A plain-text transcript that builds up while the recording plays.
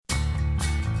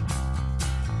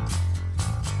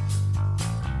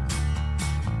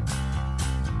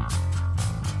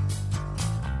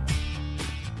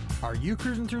Are you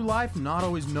cruising through life not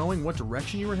always knowing what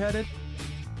direction you were headed?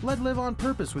 Let Live on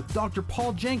Purpose with Dr.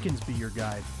 Paul Jenkins be your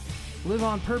guide. Live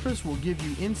on Purpose will give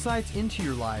you insights into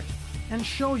your life and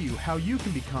show you how you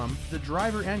can become the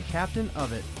driver and captain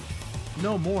of it.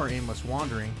 No more aimless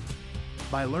wandering.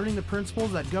 By learning the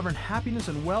principles that govern happiness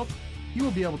and wealth, you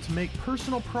will be able to make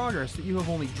personal progress that you have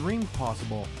only dreamed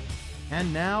possible.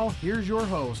 And now, here's your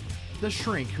host, the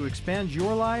shrink who expands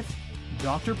your life,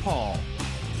 Dr. Paul.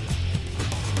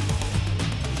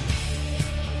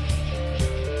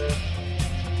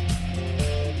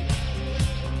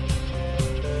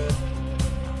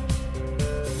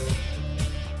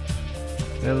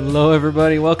 Hello,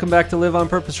 everybody. Welcome back to Live on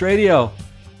Purpose Radio.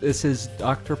 This is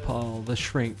Dr. Paul, the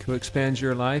shrink who expands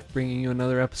your life, bringing you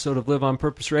another episode of Live on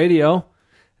Purpose Radio.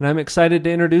 And I'm excited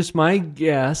to introduce my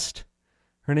guest.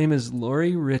 Her name is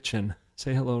Lori Richin.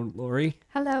 Say hello, Lori.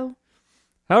 Hello.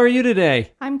 How are you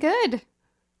today? I'm good.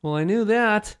 Well, I knew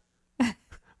that.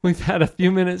 We've had a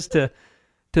few minutes to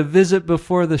visit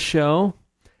before the show.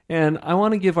 And I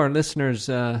want to give our listeners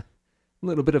a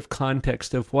little bit of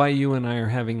context of why you and I are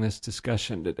having this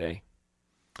discussion today.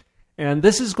 And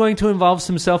this is going to involve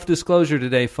some self-disclosure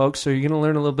today, folks, so you're going to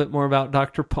learn a little bit more about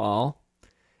Dr. Paul.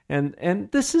 And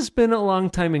this has been a long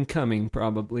time in coming,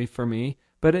 probably, for me,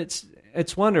 but it's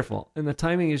wonderful, and the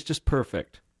timing is just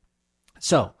perfect.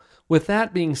 So, with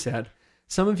that being said,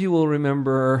 some of you will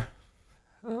remember,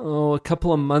 a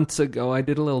couple of months ago, I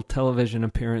did a little television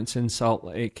appearance in Salt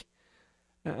Lake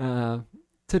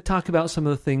to talk about some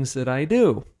of the things that I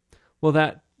do. Well,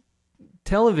 that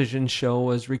television show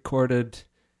was recorded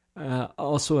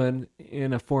also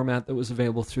in a format that was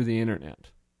available through the internet.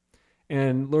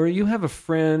 And Lori, you have a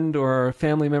friend or a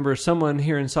family member, someone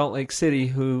here in Salt Lake City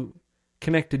who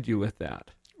connected you with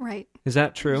that. Right. Is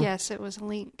that true? Yes, it was a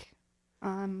link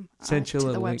Sent you to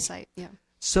a the link. website. Yeah.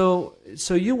 So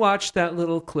you watched that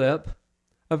little clip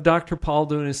of Dr. Paul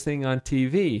doing his thing on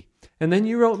TV. And then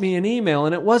you wrote me an email,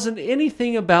 and it wasn't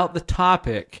anything about the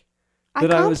topic. I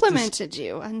complimented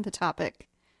you on the topic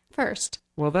first.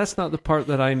 Well, that's not the part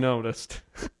that I noticed.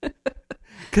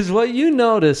 Because what you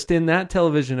noticed in that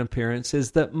television appearance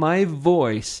is that my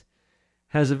voice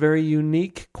has a very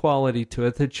unique quality to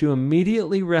it that you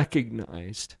immediately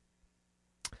recognized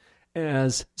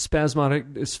as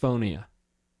spasmodic dysphonia.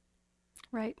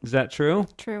 Right. Is that true?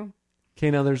 True.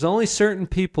 Okay, now there's only certain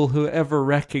people who ever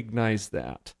recognize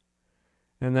that.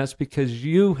 And that's because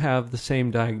you have the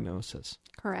same diagnosis.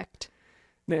 Correct.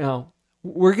 Now,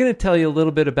 we're going to tell you a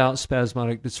little bit about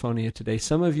spasmodic dysphonia today.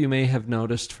 Some of you may have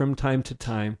noticed from time to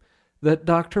time that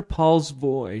Dr. Paul's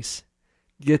voice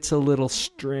gets a little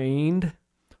strained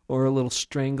or a little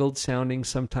strangled sounding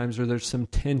sometimes, or there's some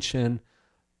tension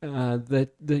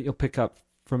that you'll pick up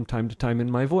from time to time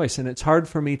in my voice. And it's hard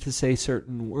for me to say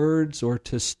certain words or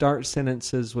to start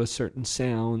sentences with certain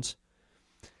sounds.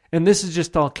 And this is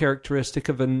just all characteristic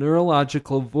of a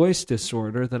neurological voice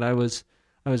disorder that I was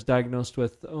diagnosed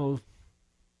with,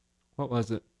 what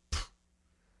was it?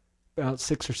 About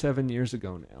 6 or 7 years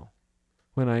ago now,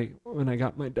 when I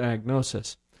got my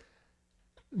diagnosis.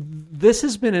 This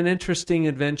has been an interesting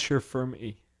adventure for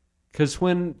me, because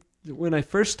when I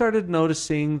first started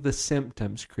noticing the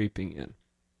symptoms creeping in,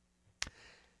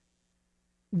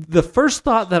 the first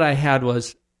thought that I had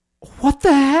was, what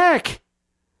the heck?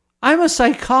 I'm a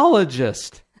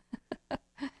psychologist.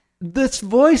 This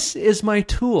voice is my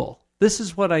tool. This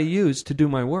is what I use to do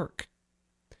my work.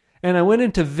 And I went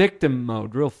into victim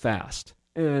mode real fast.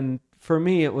 And for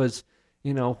me, it was,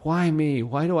 why me?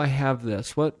 Why do I have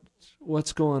this?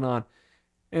 What's going on?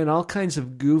 And all kinds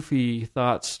of goofy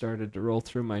thoughts started to roll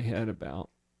through my head about,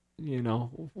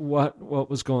 what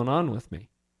was going on with me.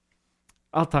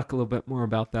 I'll talk a little bit more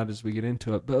about that as we get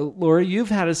into it. But Laura, you've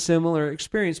had a similar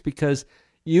experience because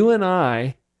you and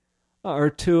I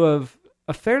are two of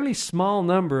a fairly small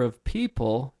number of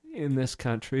people in this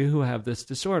country who have this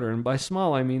disorder. And by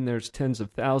small, I mean there's tens of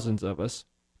thousands of us.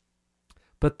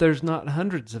 But there's not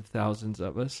hundreds of thousands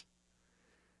of us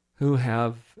who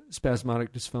have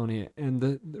spasmodic dysphonia. And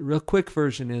the real quick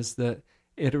version is that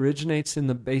it originates in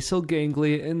the basal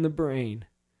ganglia in the brain.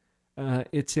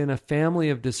 It's in a family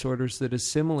of disorders that is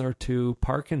similar to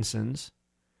Parkinson's,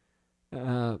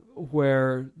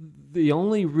 where the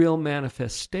only real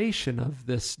manifestation of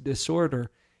this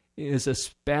disorder is a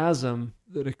spasm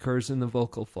that occurs in the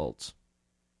vocal folds.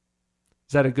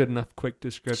 Is that a good enough quick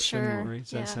description, Sure. Lori? Does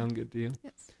that sound good to you?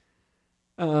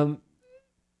 Yes.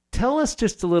 Tell us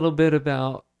just a little bit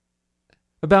about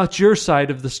your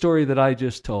side of the story that I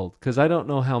just told, because I don't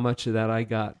know how much of that I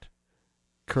got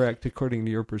correct according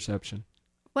to your perception.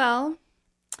 Well,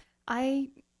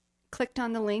 I clicked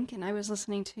on the link and I was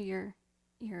listening to your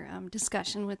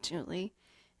discussion with Julie,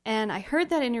 and I heard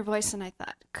that in your voice, and I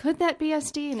thought, could that be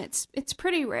SD? And it's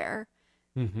pretty rare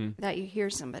that you hear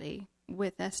somebody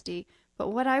with SD. But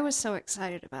what I was so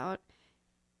excited about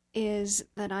is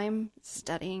that I'm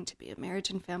studying to be a marriage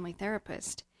and family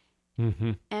therapist.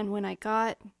 And when I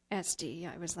got SD,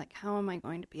 I was like, how am I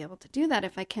going to be able to do that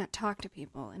if I can't talk to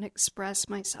people and express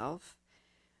myself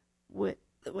with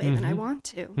the way that I want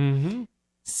to?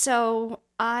 So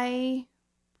I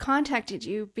contacted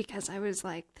you because I was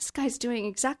like, this guy's doing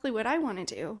exactly what I want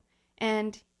to do.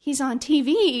 And he's on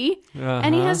TV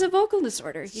and he has a vocal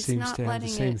disorder. He's Seems not to have letting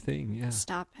the same it thing,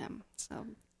 stop him. So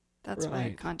that's why I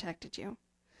contacted you.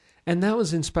 And that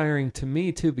was inspiring to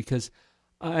me too, because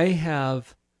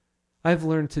I've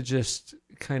learned to just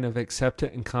kind of accept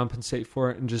it and compensate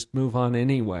for it and just move on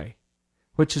anyway,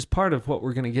 which is part of what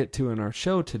we're going to get to in our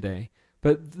show today.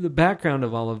 But the background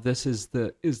of all of this is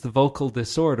the vocal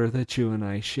disorder that you and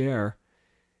I share.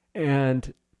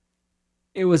 And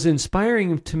it was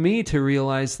inspiring to me to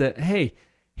realize that, hey,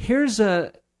 here's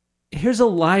a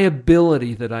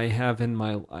liability that I have in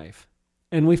my life.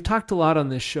 And we've talked a lot on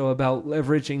this show about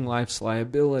leveraging life's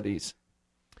liabilities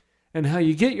and how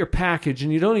you get your package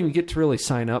and you don't even get to really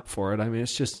sign up for it. I mean,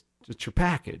 it's your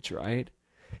package, right?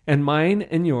 And mine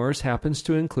and yours happens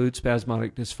to include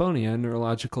spasmodic dysphonia, a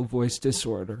neurological voice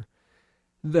disorder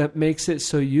that makes it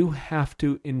so you have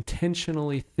to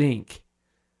intentionally think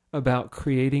about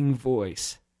creating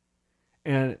voice.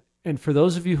 And for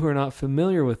those of you who are not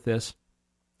familiar with this,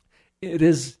 it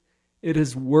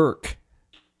is work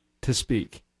to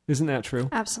speak. Isn't that true?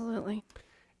 Absolutely.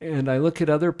 And I look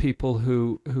at other people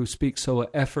who speak so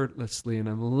effortlessly, and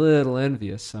I'm a little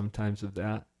envious sometimes of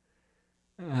that.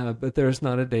 But there's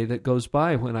not a day that goes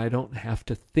by when I don't have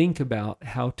to think about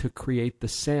how to create the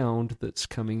sound that's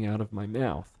coming out of my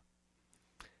mouth.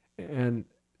 And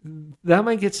that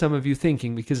might get some of you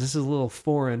thinking, because this is a little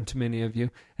foreign to many of you.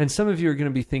 And some of you are going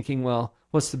to be thinking, well,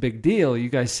 what's the big deal? You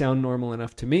guys sound normal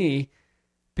enough to me.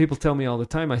 People tell me all the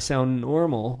time I sound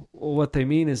normal. Well, what they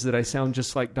mean is that I sound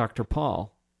just like Dr.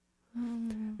 Paul.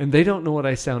 And they don't know what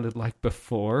I sounded like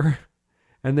before.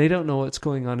 And they don't know what's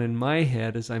going on in my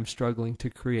head as I'm struggling to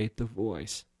create the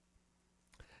voice.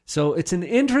 So it's an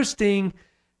interesting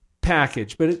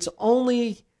package, but it's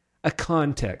only a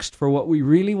context for what we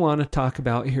really want to talk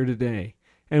about here today.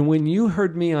 And when you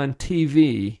heard me on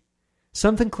TV,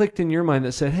 something clicked in your mind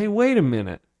that said, hey, wait a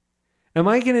minute. Am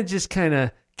I going to just kind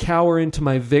of cower into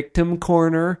my victim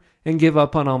corner and give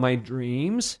up on all my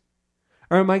dreams?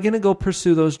 Or am I going to go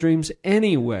pursue those dreams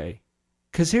anyway?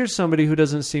 Because here's somebody who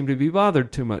doesn't seem to be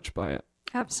bothered too much by it.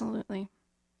 Absolutely.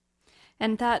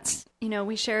 And that's,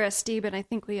 we share SD, but I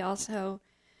think we also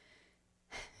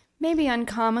maybe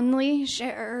uncommonly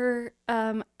share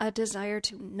a desire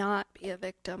to not be a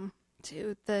victim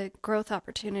to the growth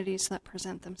opportunities that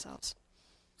present themselves.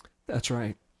 That's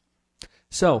right.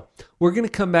 So we're going to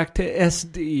come back to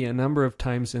SD a number of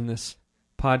times in this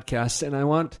podcast, and I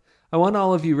want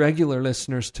all of you regular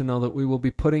listeners to know that we will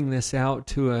be putting this out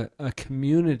to a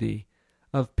community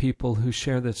of people who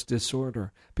share this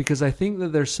disorder, because I think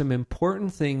that there's some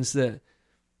important things that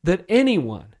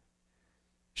anyone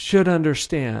should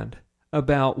understand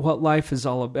about what life is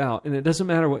all about. And it doesn't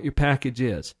matter what your package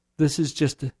is. This is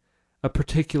just a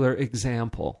particular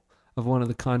example of one of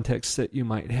the contexts that you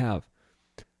might have.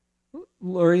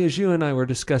 Lori, as you and I were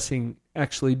discussing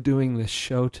actually doing this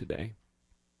show today,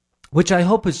 which I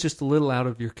hope is just a little out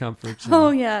of your comfort zone. Oh,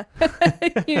 yeah.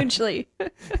 Hugely.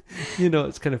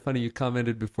 It's kind of funny. You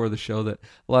commented before the show that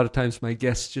a lot of times my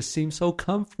guests just seem so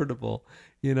comfortable,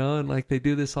 and like they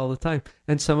do this all the time.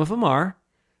 And some of them are.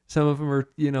 Some of them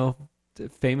are,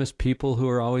 famous people who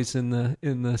are always in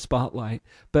the spotlight.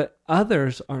 But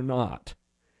others are not.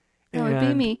 That would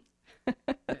be me.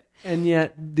 And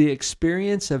yet the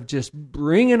experience of just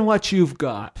bringing what you've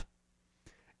got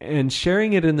and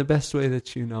sharing it in the best way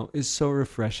that you know is so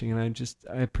refreshing, and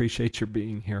I appreciate your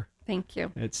being here. Thank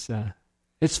you.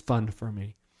 It's fun for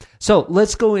me. So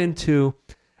let's go into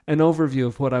an overview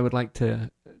of what I would like to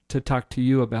talk to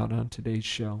you about on today's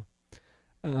show.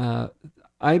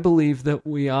 I believe that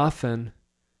we often,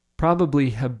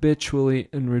 probably habitually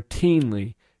and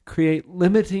routinely, create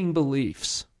limiting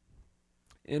beliefs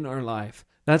in our life.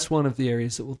 That's one of the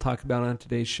areas that we'll talk about on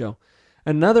today's show.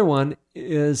 Another one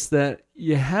is that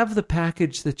you have the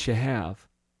package that you have,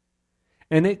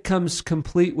 and it comes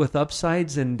complete with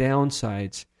upsides and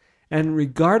downsides. And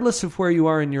regardless of where you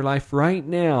are in your life right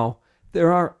now,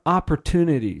 there are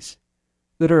opportunities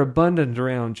that are abundant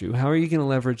around you. How are you going to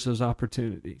leverage those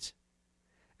opportunities?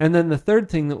 And then the third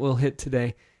thing that we'll hit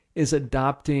today is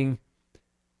adopting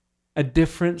a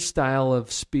different style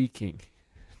of speaking.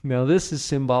 Now, this is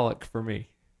symbolic for me,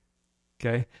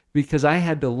 okay? Because I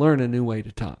had to learn a new way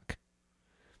to talk.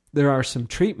 There are some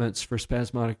treatments for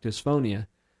spasmodic dysphonia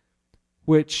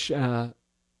which have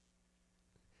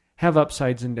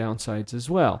upsides and downsides as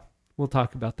well. We'll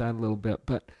talk about that a little bit.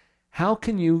 But how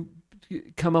can you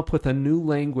come up with a new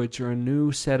language or a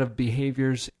new set of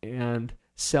behaviors and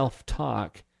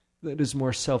self-talk that is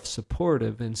more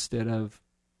self-supportive instead of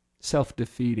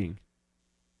self-defeating?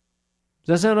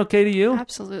 Does that sound okay to you?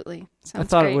 Absolutely. Sounds I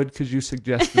thought great. it would because you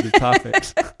suggested the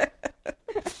topics.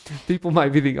 People might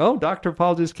be thinking, oh, Dr.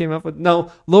 Paul just came up with...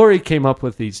 No, Lori came up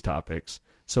with these topics.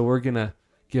 So we're going to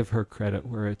give her credit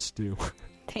where it's due.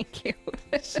 Thank you.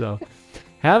 So,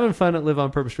 having fun at Live on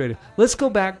Purpose Radio. Let's go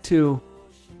back to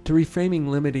reframing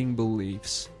limiting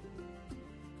beliefs.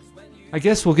 I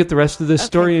guess we'll get the rest of this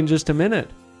story in just a minute,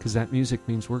 because that music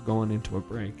means we're going into a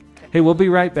break. Hey, we'll be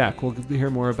right back. We'll hear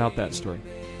more about that story.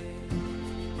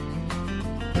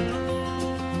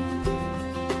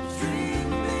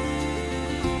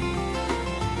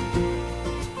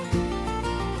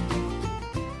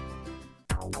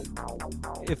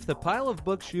 If the pile of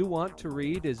books you want to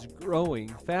read is growing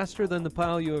faster than the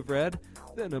pile you have read,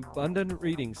 then Abundant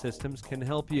Reading Systems can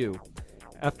help you.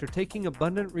 After taking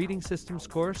Abundant Reading Systems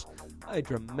course, I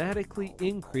dramatically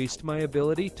increased my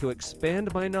ability to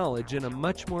expand my knowledge in a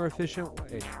much more efficient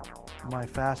way. My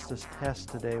fastest test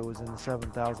today was in the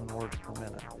 7,000 words per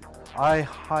minute. I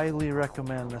highly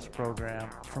recommend this program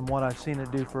from what I've seen it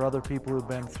do for other people who've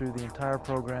been through the entire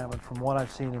program and from what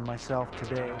I've seen in myself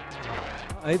today.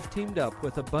 I've teamed up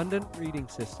with Abundant Reading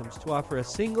Systems to offer a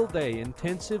single-day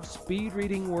intensive speed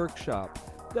reading workshop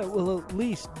that will at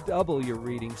least double your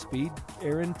reading speed,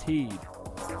 guaranteed.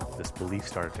 This belief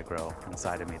started to grow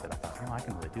inside of me that I thought, I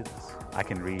can really do this. I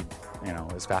can read,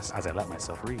 as fast as I let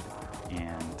myself read.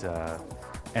 And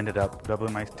ended up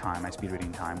doubling my speed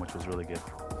reading time, which was really good.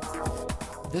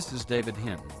 This is David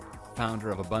Hinton, founder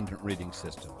of Abundant Reading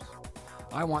Systems.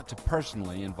 I want to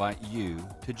personally invite you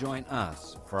to join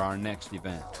us for our next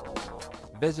event.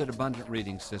 Visit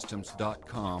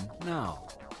AbundantReadingSystems.com now.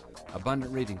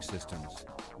 Abundant Reading Systems,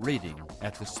 reading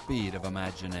at the speed of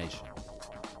imagination.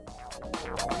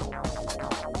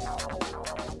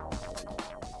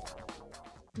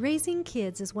 Raising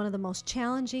kids is one of the most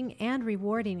challenging and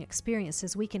rewarding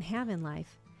experiences we can have in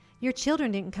life. Your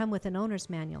children didn't come with an owner's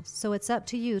manual, so it's up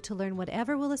to you to learn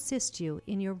whatever will assist you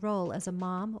in your role as a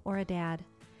mom or a dad.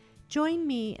 Join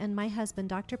me and my husband,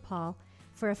 Dr. Paul,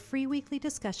 for a free weekly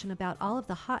discussion about all of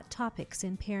the hot topics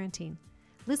in parenting.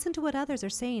 Listen to what others are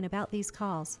saying about these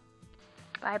calls.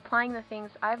 By applying the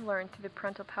things I've learned through the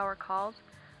Parental Power calls,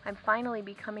 I'm finally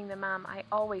becoming the mom I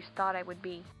always thought I would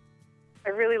be. I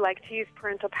really like to use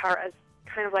Parental Power as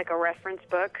kind of like a reference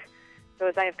book. So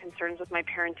as I have concerns with my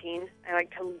parenting, I like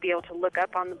to be able to look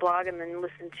up on the blog and then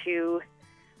listen to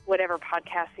whatever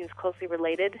podcast seems closely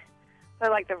related. So I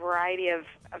like the variety of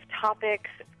topics,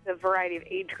 the variety of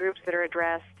age groups that are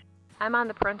addressed. I'm on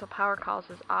the Parental Power calls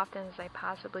as often as I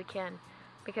possibly can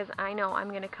because I know I'm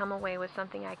going to come away with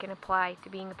something I can apply to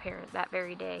being a parent that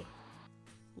very day.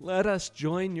 Let us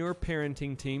join your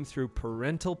parenting team through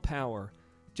Parental Power.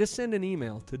 Just send an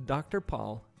email to Dr.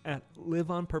 Paul at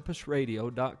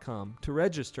liveonpurposeradio.com to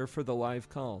register for the live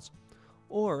calls.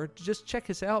 Or just check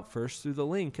us out first through the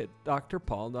link at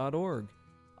drpaul.org.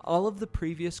 All of the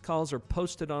previous calls are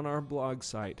posted on our blog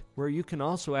site, where you can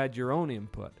also add your own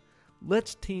input.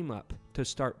 Let's team up to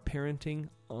start parenting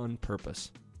on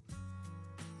purpose.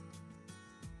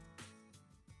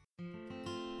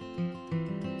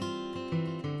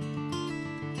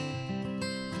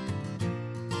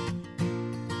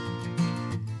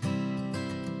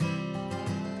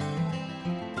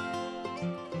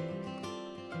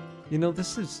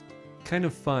 This is kind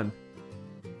of fun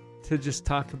to just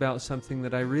talk about something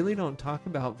that I really don't talk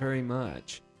about very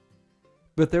much.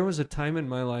 But there was a time in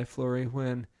my life, Lori,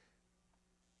 when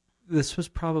this was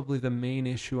probably the main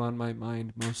issue on my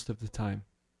mind most of the time.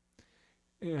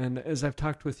 And as I've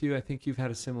talked with you, I think you've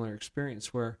had a similar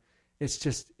experience where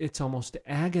it's almost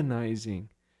agonizing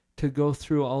to go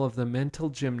through all of the mental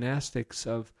gymnastics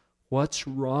of what's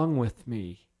wrong with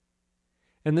me.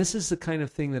 And this is the kind of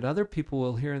thing that other people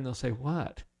will hear and they'll say,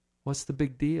 what? What's the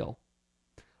big deal?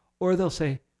 Or they'll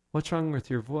say, what's wrong with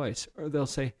your voice? Or they'll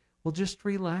say, well, just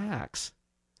relax.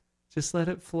 Just let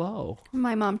it flow.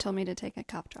 My mom told me to take a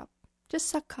cough drop. Just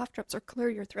suck cough drops or clear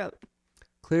your throat.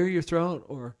 Clear your throat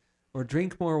or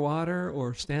drink more water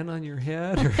or stand on your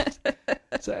head.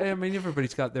 So,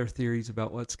 everybody's got their theories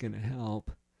about what's going to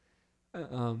help.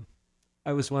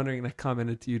 I was wondering, and I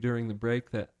commented to you during the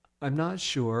break, that I'm not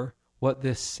sure what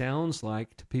this sounds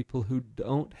like to people who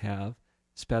don't have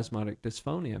spasmodic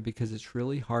dysphonia because it's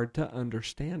really hard to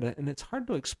understand it, and it's hard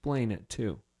to explain it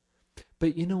too.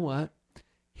 But you know what?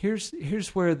 Here's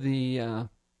where the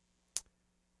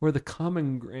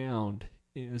common ground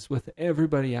is with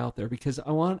everybody out there, because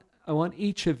I want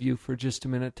each of you for just a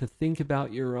minute to think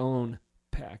about your own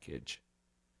package.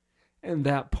 And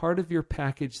that part of your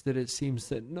package that it seems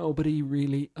that nobody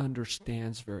really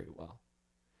understands very well.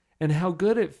 And how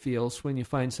good it feels when you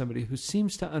find somebody who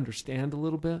seems to understand a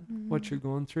little bit what you're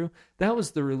going through. That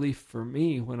was the relief for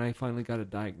me when I finally got a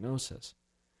diagnosis.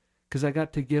 Because I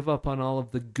got to give up on all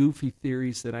of the goofy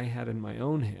theories that I had in my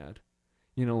own head.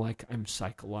 You know, like I'm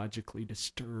psychologically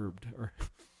disturbed, or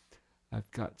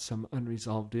I've got some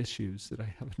unresolved issues that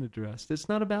I haven't addressed. It's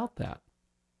not about that.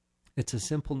 It's a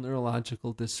simple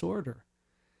neurological disorder.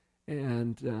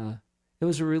 And it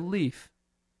was a relief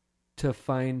to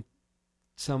find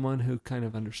someone who kind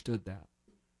of understood that.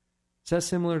 Is that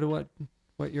similar to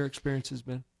what your experience has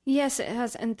been? Yes, it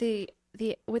has. And the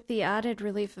with the added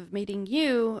relief of meeting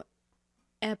you,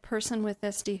 a person with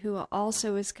SD who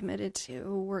also is committed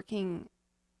to working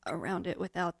around it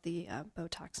without the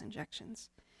Botox injections.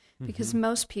 Because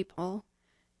most people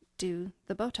do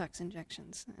the Botox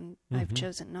injections, and I've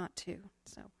chosen not to.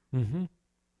 So.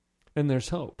 And there's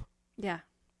hope. Yeah.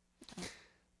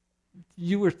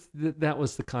 You were that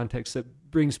was the context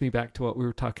that brings me back to what we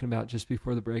were talking about just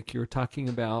before the break. You were talking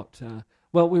about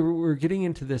we were getting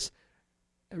into this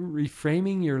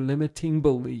reframing your limiting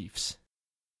beliefs.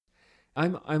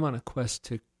 I'm on a quest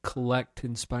to collect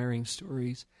inspiring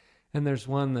stories, and there's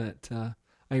one that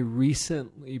I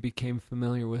recently became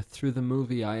familiar with through the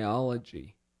movie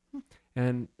Iology.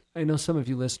 And I know some of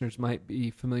you listeners might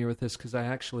be familiar with this because I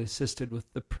actually assisted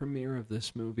with the premiere of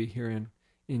this movie here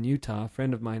in Utah. A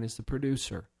friend of mine is the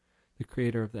producer, the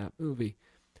creator of that movie.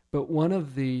 But one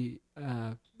of the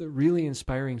really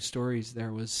inspiring stories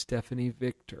there was Stephanie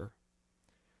Victor.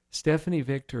 Stephanie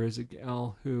Victor is a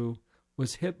gal who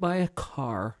was hit by a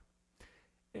car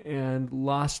and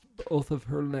lost both of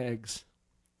her legs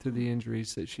to the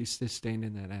injuries that she sustained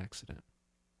in that accident.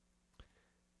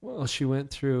 Well, she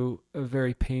went through a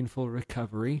very painful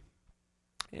recovery,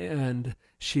 and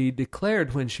she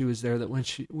declared when she was there that when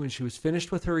she was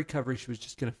finished with her recovery, she was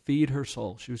just going to feed her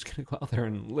soul. She was going to go out there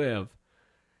and live.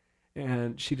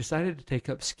 And she decided to take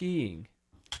up skiing.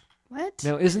 What?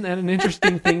 Now, isn't that an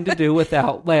interesting thing to do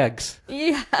without legs?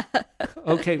 Yeah.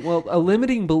 Okay, well, a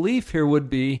limiting belief here would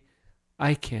be,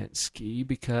 I can't ski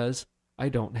because I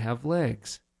don't have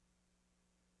legs.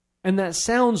 And that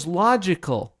sounds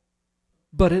logical,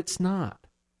 but it's not.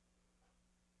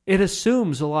 It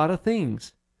assumes a lot of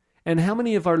things. And how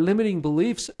many of our limiting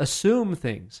beliefs assume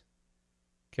things?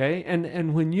 Okay,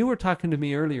 and when you were talking to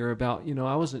me earlier about,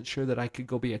 I wasn't sure that I could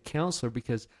go be a counselor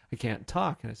because I can't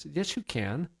talk. And I said, yes, you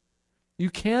can. You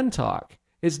can talk.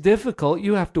 It's difficult.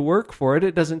 You have to work for it.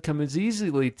 It doesn't come as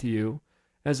easily to you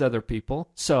as other people.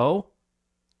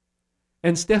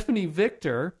 And Stephanie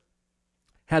Victor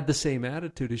had the same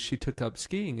attitude as she took up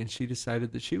skiing, and she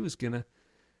decided that she was going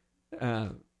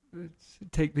to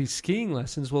take these skiing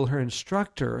lessons. Well, her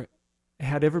instructor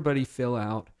had everybody fill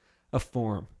out a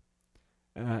form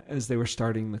as they were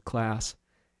starting the class.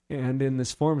 And in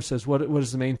this form it says, what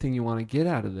is the main thing you want to get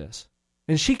out of this?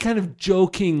 And she kind of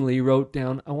jokingly wrote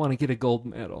down, I want to get a gold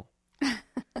medal.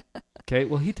 Okay,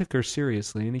 well, he took her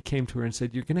seriously, and he came to her and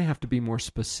said, you're going to have to be more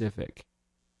specific.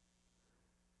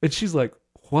 And she's like,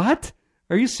 what?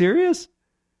 Are you serious?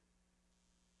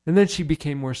 And then she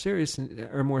became more serious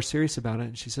about it,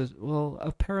 and she says, well,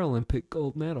 a Paralympic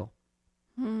gold medal.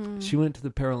 She went to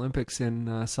the Paralympics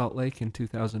in Salt Lake in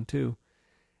 2002,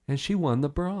 and she won the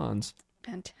bronze.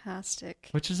 Fantastic.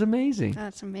 Which is amazing.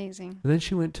 That's amazing. And then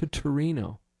she went to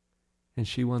Torino, and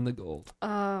she won the gold.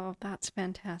 Oh, that's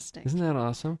fantastic. Isn't that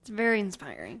awesome? It's very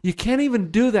inspiring. You can't even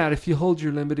do that if you hold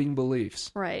your limiting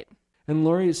beliefs. Right. And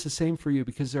Lori, it's the same for you,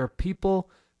 because there are people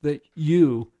that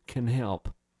you can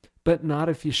help, but not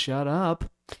if you shut up.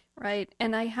 Right.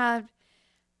 And I had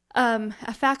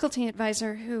a faculty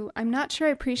advisor who I'm not sure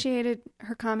I appreciated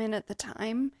her comment at the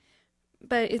time,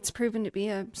 but it's proven to be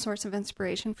a source of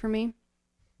inspiration for me.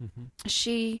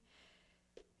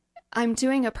 I'm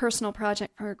doing a personal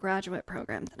project for a graduate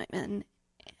program that I'm in,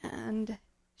 and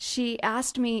she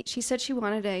said she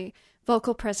wanted a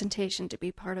vocal presentation to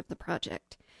be part of the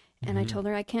project. And I told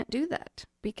her I can't do that,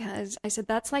 because I said,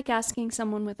 that's like asking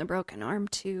someone with a broken arm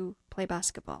to play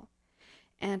basketball.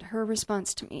 And her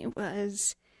response to me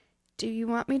was, do you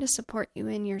want me to support you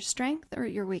in your strength or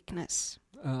your weakness?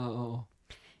 Oh.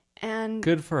 And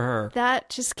good for her.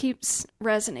 That just keeps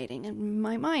resonating in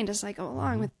my mind as I go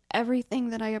along with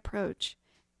everything that I approach.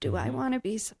 Do I want to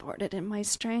be supported in my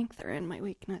strength or in my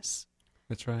weakness?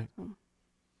 That's right.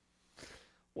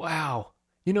 Wow.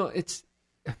 You know, it's...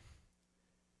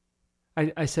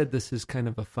 I said this is kind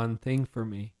of a fun thing for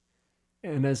me.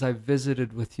 And as I've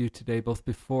visited with you today, both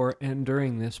before and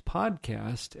during this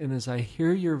podcast, and as I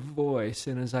hear your voice,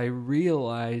 and as I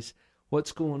realize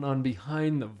what's going on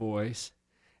behind the voice,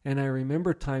 and I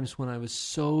remember times when I was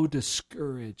so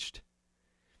discouraged.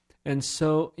 And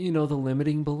so, you know, the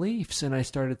limiting beliefs. And I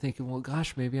started thinking, well,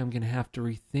 gosh, maybe I'm going to have to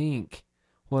rethink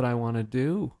what I want to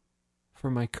do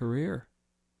for my career.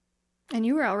 And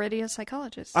you were already a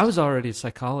psychologist. I was already a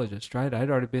psychologist, right? I'd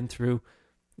already been through,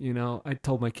 you know, I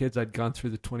told my kids I'd gone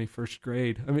through the 21st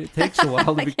grade. I mean, it takes a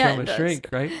while to become a shrink,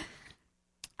 right?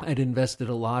 I'd invested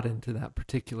a lot into that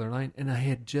particular line, and I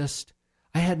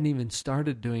hadn't even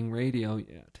started doing radio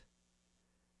yet.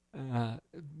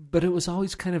 But it was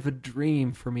always kind of a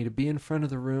dream for me to be in front of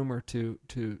the room or to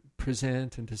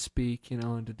present and to speak, you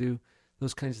know, and to do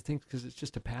those kinds of things because it's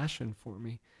just a passion for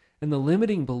me. And the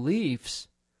limiting beliefs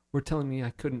were telling me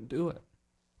I couldn't do it.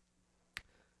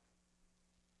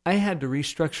 I had to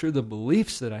restructure the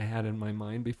beliefs that I had in my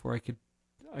mind before I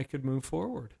could move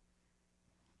forward.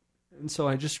 And so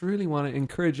I just really want to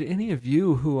encourage any of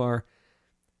you who are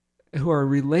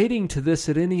relating to this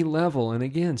at any level. And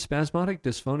again, spasmodic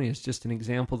dysphonia is just an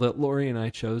example that Lori and I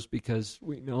chose because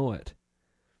we know it.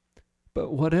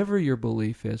 But whatever your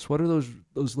belief is, what are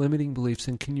those limiting beliefs,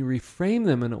 and can you reframe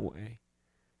them in a way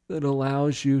that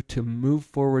allows you to move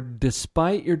forward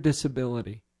despite your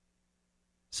disability?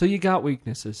 So you got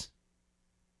weaknesses.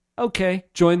 Okay,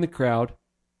 join the crowd.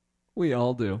 We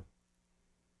all do.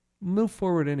 Move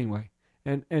forward anyway.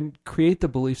 And create the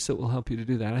beliefs that will help you to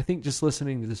do that. I think just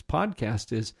listening to this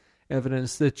podcast is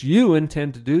evidence that you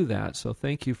intend to do that. So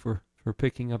thank you for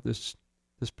picking up this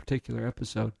particular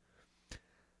episode.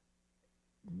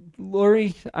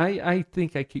 Lori, I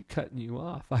think I keep cutting you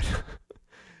off.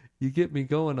 You get me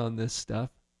going on this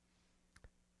stuff.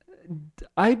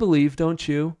 I believe, don't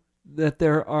you, that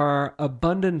there are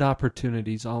abundant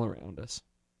opportunities all around us.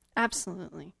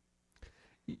 Absolutely.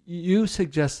 You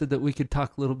suggested that we could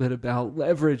talk a little bit about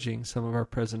leveraging some of our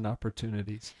present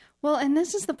opportunities. Well, and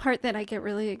this is the part that I get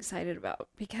really excited about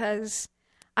because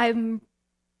I don't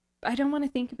want to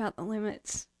think about the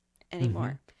limits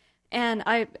anymore. And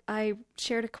I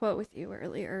shared a quote with you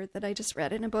earlier that I just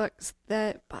read in a book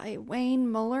that by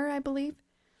Wayne Muller, I believe,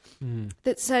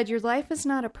 that said, your life is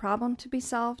not a problem to be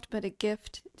solved, but a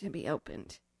gift to be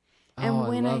opened. And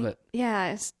I love it.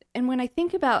 Yes. And when I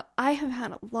think about, I have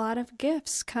had a lot of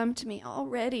gifts come to me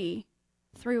already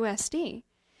through SD.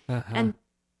 And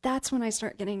that's when I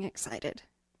start getting excited.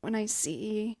 When I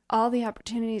see all the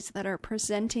opportunities that are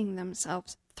presenting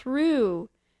themselves through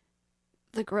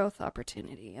the growth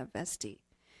opportunity of SD.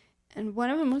 And one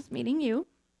of them was meeting you.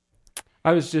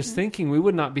 I was just thinking we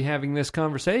would not be having this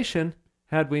conversation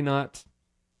had we not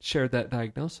shared that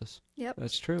diagnosis. Yep.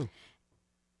 That's true.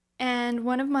 And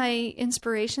one of my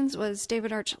inspirations was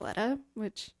David Archuleta,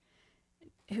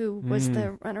 who was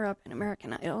the runner-up in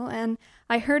American Idol. And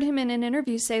I heard him in an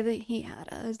interview say that he had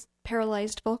a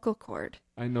paralyzed vocal cord.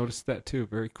 I noticed that too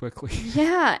very quickly.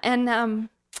 Yeah, and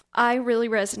I really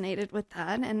resonated with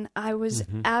that. And I was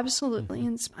absolutely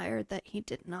inspired that he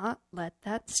did not let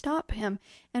that stop him.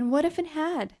 And what if it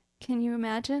had? Can you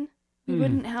imagine? We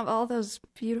wouldn't have all those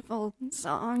beautiful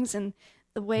songs and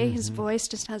the way his voice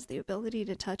just has the ability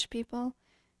to touch people.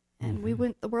 And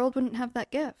the world wouldn't have that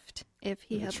gift if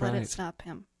he had let it stop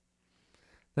him.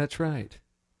 That's right.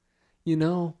 You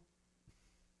know,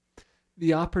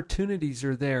 the opportunities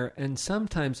are there. And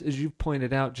sometimes, as you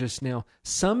pointed out just now,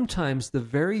 sometimes the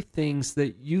very things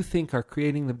that you think are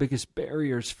creating the biggest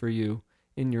barriers for you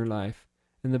in your life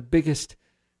and the biggest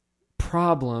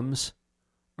problems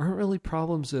aren't really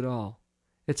problems at all.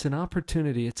 It's an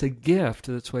opportunity. It's a gift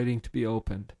that's waiting to be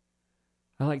opened.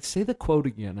 Say the quote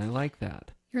again. I like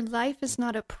that. Your life is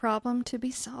not a problem to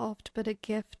be solved, but a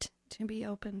gift to be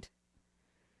opened.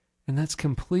 And that's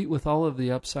complete with all of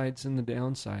the upsides and the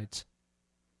downsides.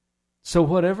 So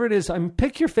whatever it is,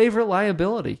 pick your favorite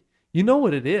liability. You know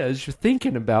what it is. You're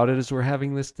thinking about it as we're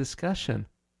having this discussion.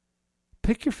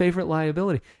 Pick your favorite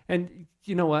liability. And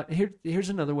you know what? Here's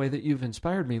another way that you've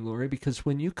inspired me, Lori, because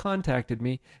when you contacted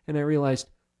me and I realized,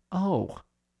 oh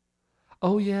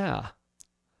yeah,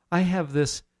 I have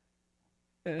this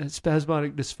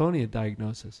spasmodic dysphonia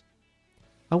diagnosis.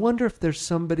 I wonder if there's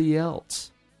somebody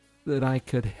else that I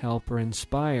could help or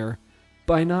inspire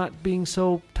by not being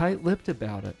so tight-lipped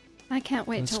about it. I can't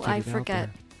wait till I forget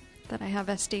that I have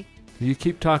SD. You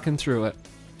keep talking through it.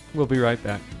 We'll be right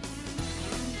back.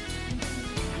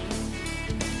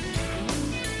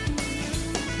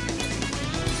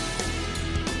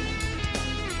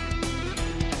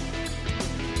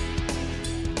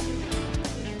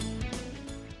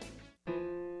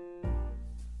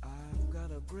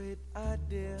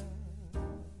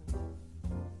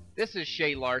 This is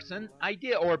Shay Larson,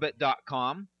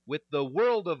 IdeaOrbit.com, with the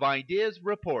World of Ideas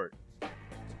Report.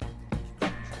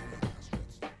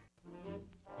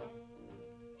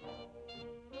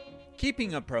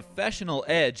 Keeping a professional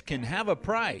edge can have a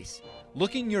price.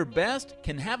 Looking your best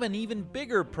can have an even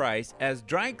bigger price as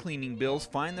dry cleaning bills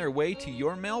find their way to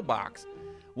your mailbox.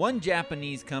 One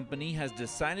Japanese company has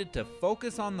decided to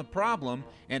focus on the problem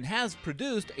and has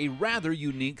produced a rather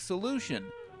unique solution.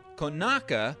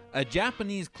 Konaka, a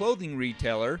Japanese clothing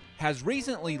retailer, has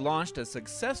recently launched a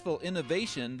successful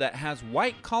innovation that has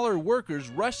white-collar workers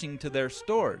rushing to their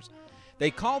stores.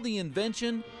 They call the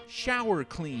invention Shower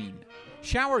Clean.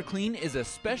 Shower Clean is a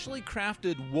specially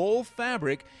crafted wool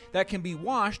fabric that can be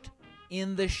washed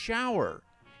in the shower.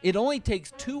 It only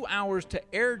takes 2 hours to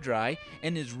air dry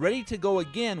and is ready to go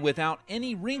again without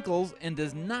any wrinkles and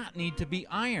does not need to be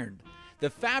ironed. The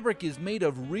fabric is made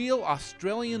of real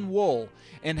Australian wool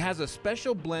and has a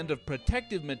special blend of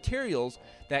protective materials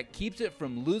that keeps it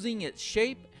from losing its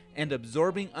shape and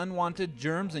absorbing unwanted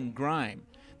germs and grime.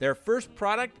 Their first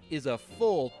product is a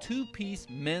full 2-piece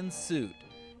men's suit.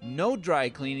 No dry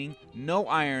cleaning, no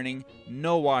ironing,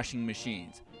 no washing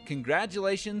machines.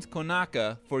 Congratulations,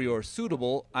 Konaka, for your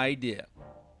suitable idea.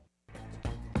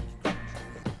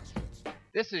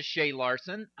 This is Shay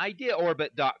Larson,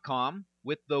 IdeaOrbit.com,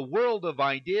 with the World of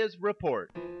Ideas Report.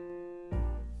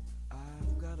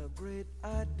 I've got a great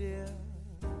idea.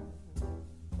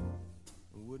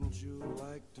 Wouldn't you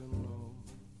like to know?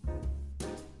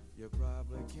 You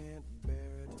probably can't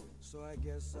bear it, so I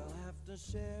guess I'll have to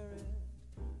share it.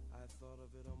 I thought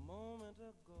of it a moment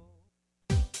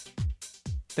ago.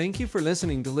 Thank you for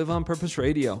listening to Live on Purpose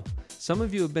Radio. Some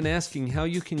of you have been asking how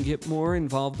you can get more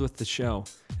involved with the show,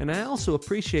 and I also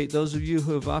appreciate those of you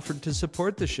who have offered to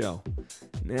support the show.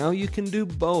 Now you can do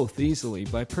both easily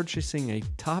by purchasing a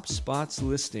Top Spots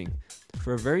listing.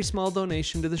 For a very small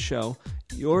donation to the show,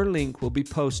 your link will be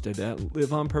posted at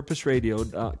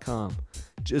liveonpurposeradio.com.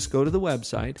 Just go to the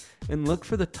website and look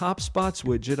for the Top Spots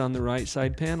widget on the right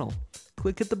side panel.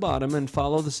 Click at the bottom and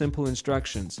follow the simple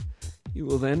instructions. You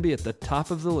will then be at the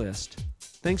top of the list.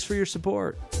 Thanks for your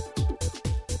support.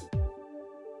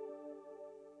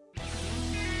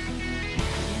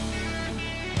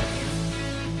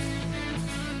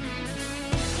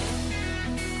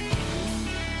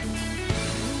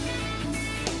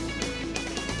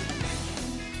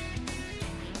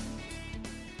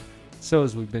 So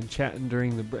as we've been chatting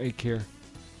during the break here,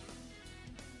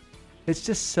 it's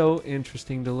just so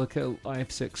interesting to look at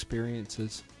life's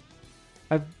experiences.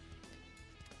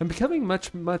 I'm becoming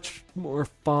much more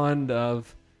fond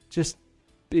of just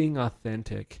being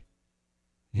authentic,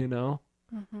 you know?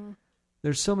 Mm-hmm.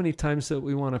 There's so many times that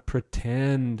we want to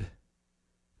pretend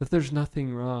that there's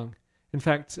nothing wrong. In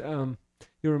fact, you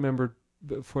remember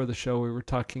before the show we were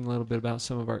talking a little bit about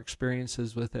some of our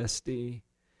experiences with SD.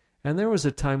 And there was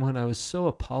a time when I was so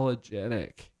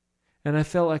apologetic, and I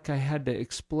felt like I had to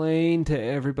explain to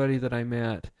everybody that I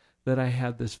met that I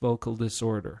had this vocal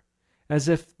disorder, as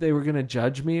if they were going to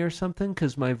judge me or something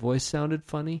because my voice sounded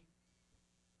funny.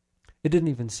 It didn't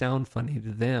even sound funny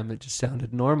to them. It just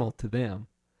sounded normal to them.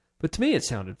 But to me it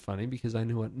sounded funny because I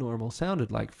knew what normal sounded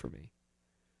like for me.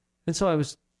 And so I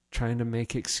was trying to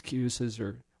make excuses,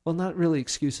 or, well, not really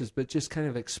excuses, but just kind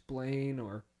of explain,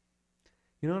 or,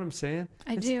 you know what I'm saying?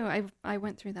 I do. I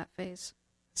went through that phase.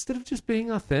 Instead of just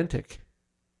being authentic.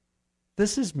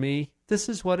 This is me. This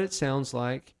is what it sounds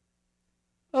like.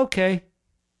 Okay.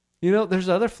 You know, there's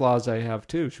other flaws I have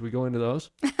too. Should we go into those?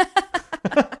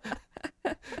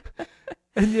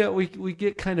 And yet we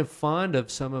get kind of fond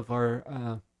of some of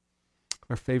our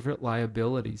favorite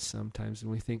liabilities sometimes,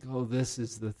 and we think, oh, this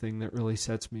is the thing that really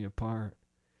sets me apart.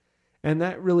 And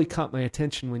that really caught my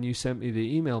attention when you sent me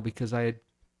the email, because I had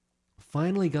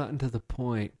finally gotten to the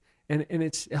point, and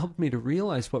it's helped me to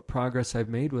realize what progress I've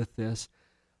made with this.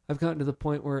 I've gotten to the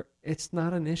point where it's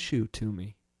not an issue to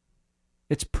me.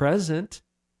 It's present.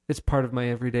 It's part of my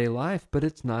everyday life, but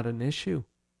it's not an issue.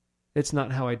 It's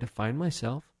not how I define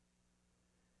myself.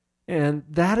 And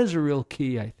that is a real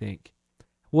key, I think.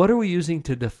 What are we using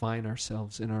to define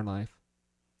ourselves in our life?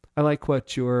 I like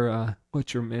what your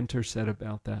mentor said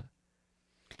about that.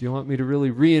 Do you want me to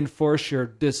really reinforce your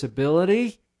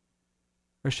disability?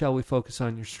 Or shall we focus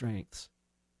on your strengths?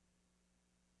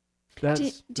 Do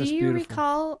you beautiful.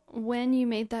 recall when you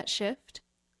made that shift?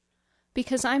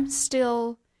 Because I'm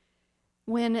still,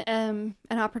 when an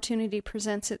opportunity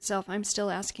presents itself, I'm still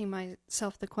asking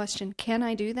myself the question, can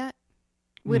I do that?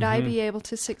 Would I be able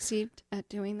to succeed at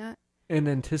doing that? And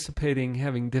anticipating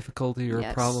having difficulty or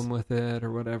a problem with it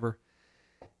or whatever.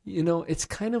 You know, it's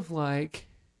kind of like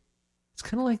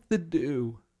the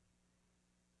dew.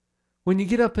 When you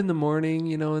get up in the morning,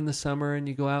 in the summer, and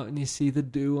you go out and you see the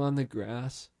dew on the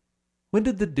grass, when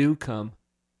did the dew come?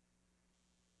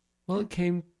 Well, it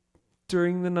came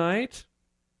during the night,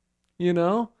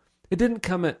 It didn't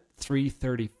come at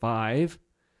 3:35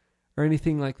 or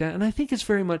anything like that. And I think it's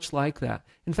very much like that.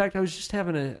 In fact, I was just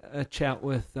having a chat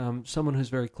with someone who's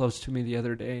very close to me the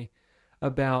other day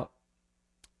about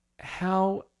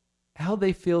how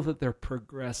they feel that they're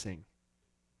progressing.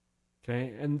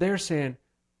 Okay? And they're saying,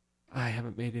 I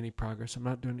haven't made any progress. I'm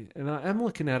not doing it. And I'm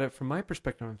looking at it from my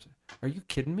perspective. I'm saying, are you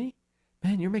kidding me?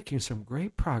 Man, you're making some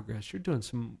great progress. You're doing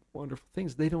some wonderful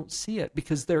things. They don't see it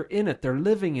because they're in it. They're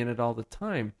living in it all the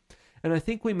time. And I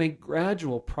think we make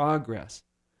gradual progress.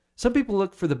 Some people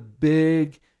look for the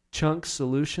big chunk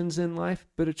solutions in life,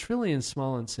 but it's really in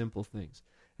small and simple things.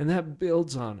 And that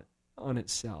builds on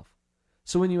itself.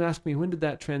 So when you ask me, when did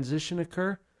that transition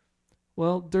occur?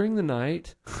 Well, during the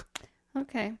night.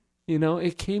 Okay.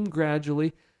 It came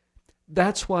gradually.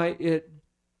 That's why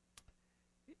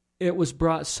it was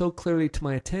brought so clearly to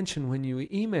my attention when you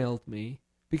emailed me,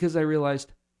 because I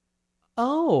realized,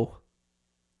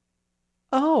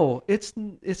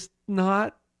 it's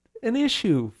not an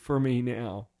issue for me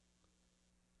now.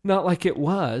 Not like it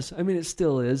was. I mean, it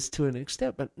still is to an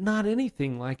extent, but not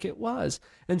anything like it was.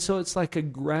 And so it's like a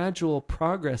gradual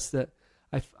progress that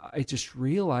I just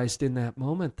realized in that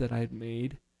moment that I'd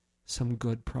made some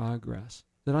good progress,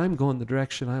 that I'm going the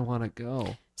direction I want to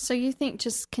go. So you think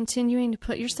just continuing to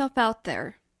put yourself out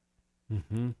there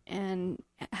and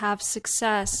have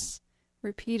success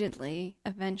repeatedly,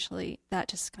 eventually that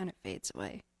just kind of fades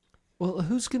away? Well,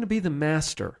 who's going to be the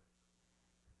master?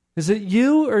 Is it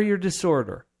you or your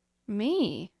disorder?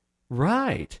 Me.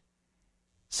 Right.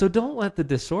 So don't let the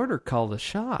disorder call the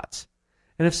shots.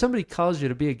 And if somebody calls you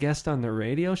to be a guest on their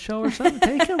radio show or something,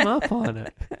 take them up on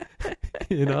it.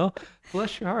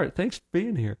 Bless your heart. Thanks for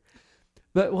being here.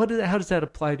 But how does that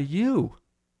apply to you?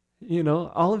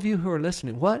 All of you who are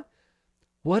listening, what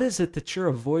is it that you're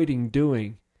avoiding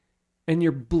doing? And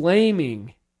you're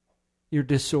blaming your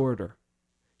disorder.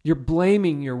 You're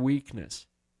blaming your weakness.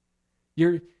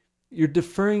 You're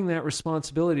deferring that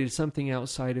responsibility to something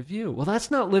outside of you. Well,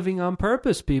 that's not living on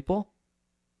purpose, people.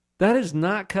 That is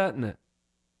not cutting it.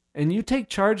 And you take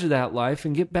charge of that life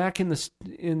and get back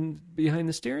behind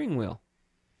the steering wheel.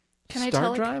 Can Start I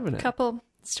tell driving a couple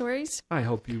stories? I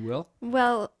hope you will.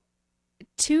 Well,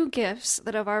 2 gifts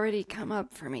that have already come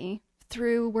up for me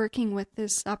through working with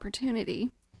this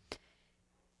opportunity.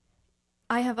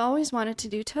 I have always wanted to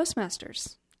do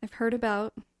Toastmasters. I've heard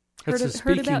about It's a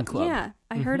speaking club. Yeah,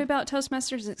 I heard about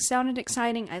Toastmasters. It sounded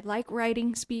exciting. I like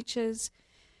writing speeches,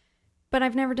 but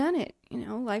I've never done it.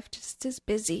 Life just is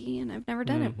busy, and I've never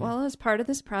done it. Well, as part of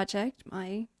this project,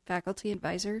 my faculty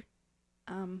advisor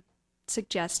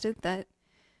suggested that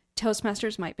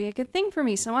Toastmasters might be a good thing for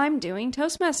me, so I'm doing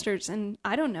Toastmasters, and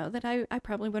I don't know that I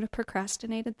probably would have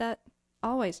procrastinated that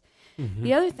always.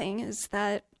 The other thing is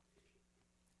that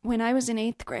when I was in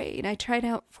 8th grade, I tried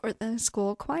out for the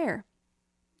school choir,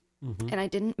 and I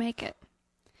didn't make it.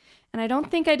 And I don't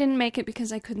think I didn't make it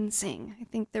because I couldn't sing. I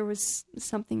think there was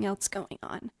something else going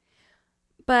on.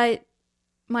 But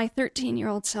my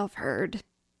 13-year-old self heard,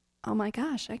 oh my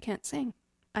gosh, I can't sing.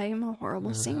 I am a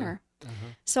horrible singer.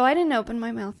 So I didn't open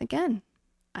my mouth again.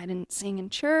 I didn't sing in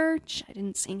church. I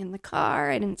didn't sing in the car.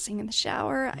 I didn't sing in the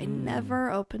shower. I never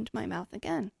opened my mouth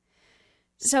again.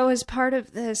 So as part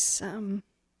of this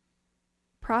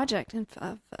project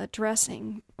of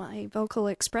addressing my vocal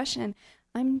expression,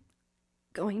 I'm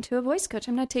going to a voice coach.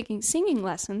 I'm not taking singing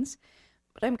lessons,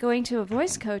 but I'm going to a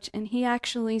voice coach, and he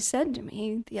actually said to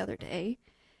me the other day,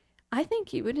 I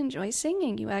think you would enjoy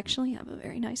singing. You actually have a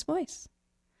very nice voice.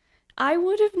 I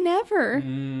would have never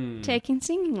taken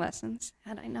singing lessons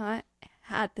had I not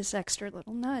had this extra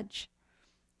little nudge.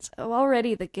 So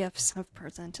already the gifts have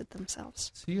presented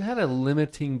themselves. So you had a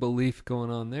limiting belief going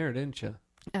on there, didn't you?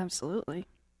 Absolutely.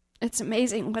 It's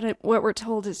amazing what we're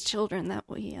told as children that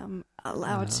we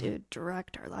allow to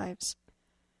direct our lives.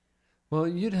 Well,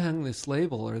 you'd hung this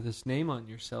label or this name on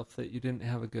yourself that you didn't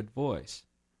have a good voice.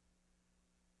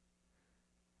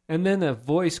 And then a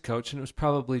voice coach, and it was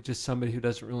probably just somebody who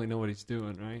doesn't really know what he's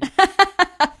doing,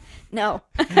 right? No.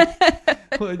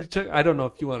 Well, I don't know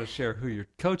if you want to share who you're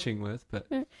coaching with, but...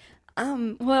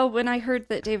 Well, when I heard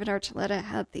that David Archuleta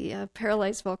had the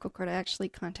paralyzed vocal cord, I actually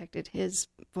contacted his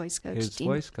voice coach,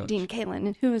 Dean Kalin,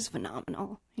 and who is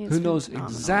phenomenal. Who knows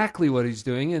exactly what he's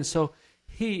doing. And so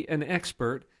he, an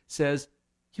expert, says,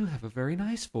 you have a very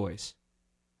nice voice.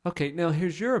 Okay, now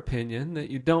here's your opinion that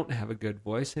you don't have a good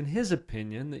voice, and his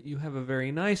opinion that you have a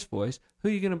very nice voice. Who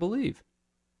are you going to believe?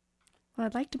 Well,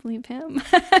 I'd like to believe him.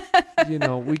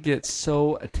 We get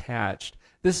so attached.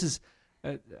 This is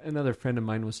another friend of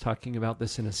mine was talking about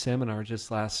this in a seminar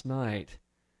just last night.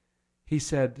 He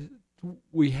said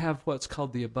we have what's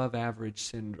called the above average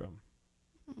syndrome.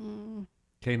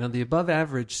 Okay, now the above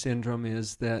average syndrome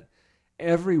is that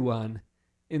everyone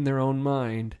in their own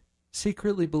mind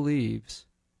secretly believes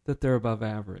that they're above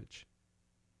average.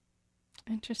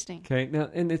 Interesting. Okay, now,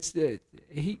 and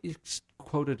he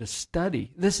quoted a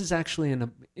study. This is actually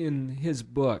in his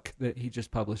book that he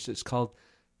just published. It's called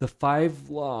The 5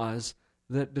 Laws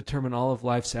That Determine All of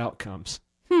Life's Outcomes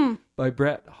by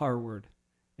Brett Harward.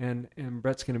 And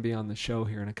Brett's going to be on the show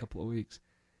here in a couple of weeks.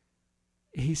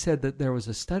 He said that there was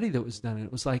a study that was done, and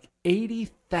it was like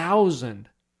 80,000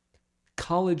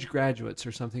 college graduates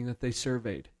or something that they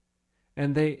surveyed.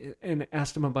 And they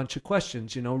asked them a bunch of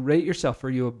questions. Rate yourself. Are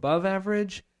you above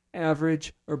average,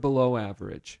 average, or below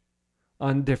average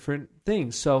on different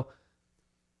things? So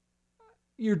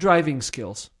your driving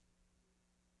skills.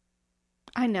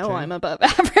 I know I'm above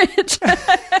average.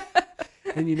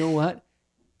 And you know what?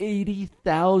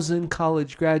 80,000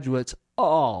 college graduates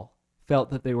all felt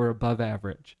that they were above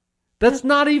average. That's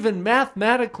not even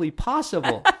mathematically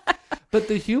possible. But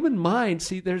the human mind,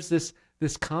 see, there's this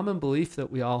common belief that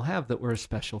we all have that we're a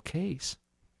special case.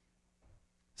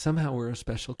 Somehow we're a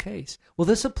special case. Well,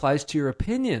 this applies to your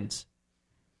opinions.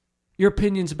 Your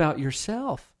opinions about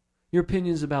yourself. Your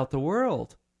opinions about the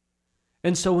world.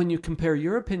 And so when you compare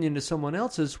your opinion to someone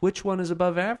else's, which one is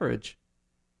above average?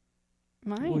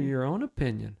 Mine. Well, your own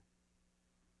opinion.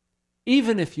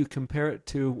 Even if you compare it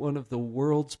to one of the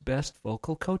world's best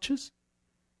vocal coaches.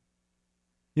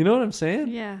 You know what I'm saying?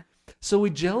 Yeah. So we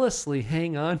jealously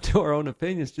hang on to our own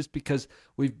opinions just because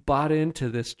we've bought into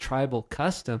this tribal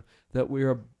custom that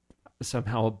we're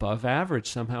somehow above average,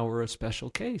 somehow we're a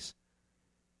special case.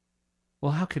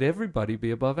 Well, how could everybody be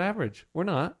above average? We're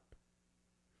not.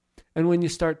 And when you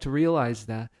start to realize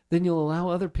that, then you'll allow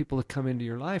other people to come into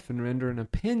your life and render an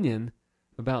opinion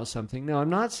about something. Now, I'm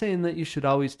not saying that you should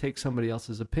always take somebody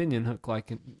else's opinion hook, line,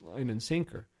 and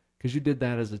sinker, because you did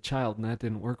that as a child and that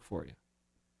didn't work for you.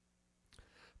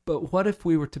 But what if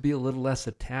we were to be a little less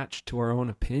attached to our own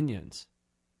opinions?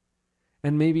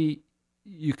 And maybe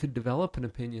you could develop an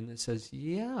opinion that says,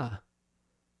 yeah,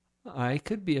 I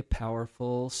could be a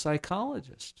powerful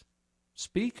psychologist,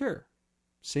 speaker,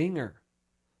 singer,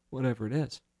 whatever it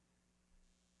is.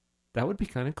 That would be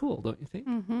kind of cool, don't you think?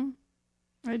 Mm-hmm.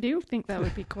 I do think that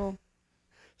would be cool.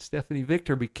 Stephanie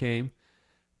Victor became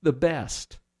the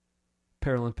best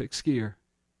Paralympic skier.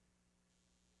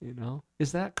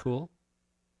 Is that cool?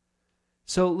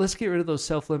 So let's get rid of those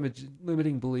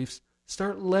self-limiting beliefs.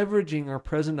 Start leveraging our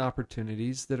present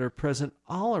opportunities that are present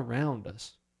all around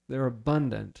us. They're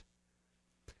abundant.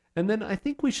 And then I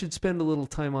think we should spend a little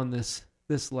time on this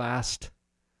last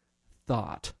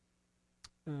thought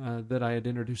that I had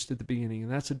introduced at the beginning,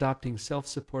 and that's adopting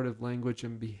self-supportive language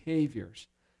and behaviors.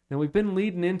 Now, we've been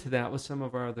leading into that with some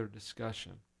of our other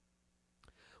discussion.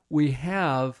 We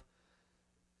have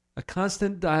a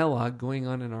constant dialogue going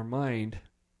on in our mind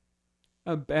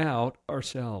about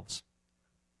ourselves.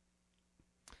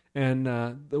 And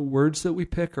the words that we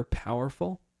pick are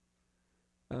powerful.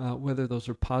 Whether those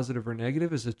are positive or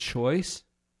negative is a choice.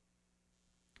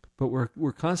 But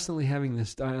we're constantly having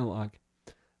this dialogue.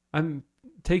 I'm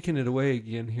taking it away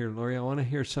again here, Lori. I want to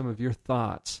hear some of your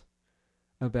thoughts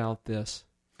about this.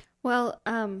 Well,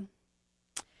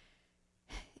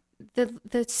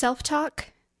 the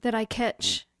self-talk that I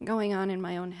catch going on in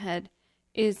my own head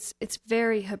it's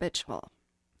very habitual.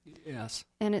 Yes.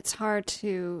 And it's hard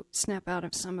to snap out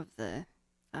of some of the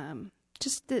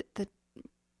just the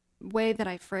way that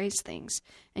I phrase things.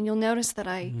 And you'll notice that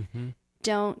I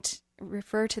don't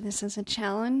refer to this as a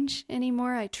challenge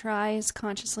anymore. I try as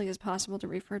consciously as possible to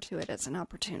refer to it as an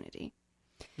opportunity.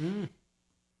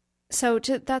 So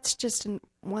that's just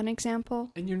one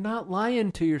example. And you're not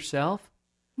lying to yourself.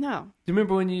 No. Do you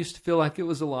remember when you used to feel like it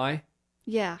was a lie?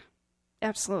 Yeah,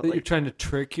 absolutely. That you're trying to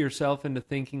trick yourself into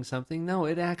thinking something? No,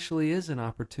 it actually is an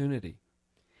opportunity.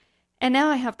 And now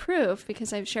I have proof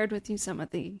because I've shared with you some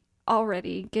of the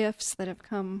already gifts that have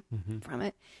come from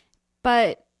it.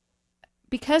 But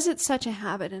because it's such a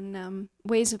habit and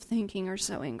ways of thinking are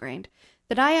so ingrained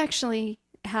that I actually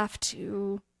have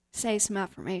to say some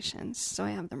affirmations. So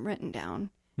I have them written down.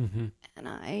 And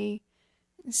I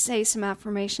say some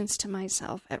affirmations to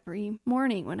myself every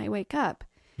morning when I wake up.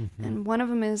 And one of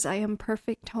them is, I am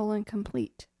perfect, whole, and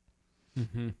complete.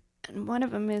 And one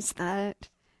of them is that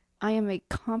I am a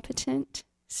competent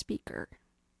speaker.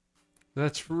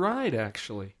 That's right,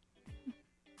 actually.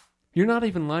 You're not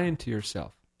even lying to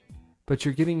yourself, but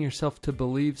you're getting yourself to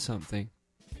believe something.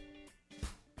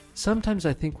 sometimes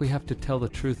I think we have to tell the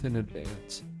truth in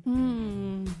advance.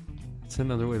 It's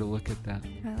another way to look at that.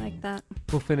 I like that.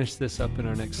 We'll finish this up in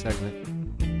our next segment.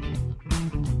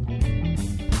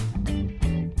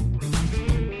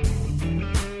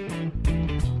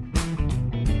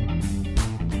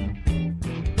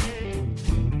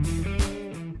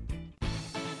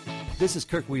 This is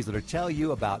Kirk Weasler to tell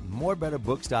you about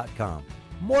morebetterbooks.com.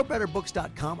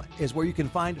 Morebetterbooks.com is where you can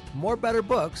find more better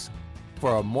books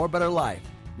for a more better life.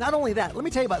 Not only that, let me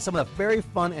tell you about some of the very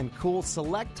fun and cool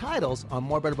select titles on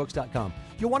morebetterbooks.com.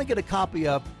 You'll want to get a copy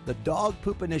of The Dog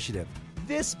Poop Initiative.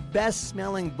 This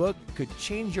best-smelling book could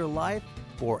change your life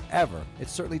forever. It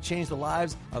certainly changed the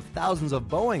lives of thousands of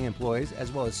Boeing employees,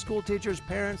 as well as school teachers,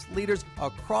 parents, leaders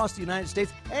across the United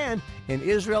States and in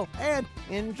Israel and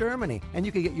in Germany. And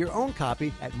you can get your own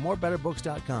copy at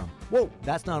morebetterbooks.com. Whoa,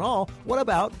 that's not all. What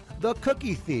about The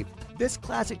Cookie Thief? This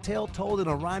classic tale told in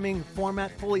a rhyming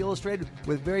format, fully illustrated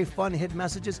with very fun hidden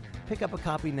messages. Pick up a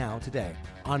copy now today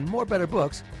on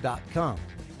morebetterbooks.com.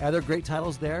 Other great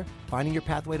titles there: Finding Your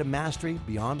Pathway to Mastery,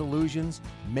 Beyond Illusions,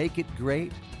 Make It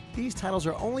Great. These titles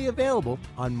are only available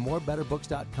on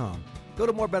morebetterbooks.com. Go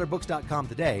to morebetterbooks.com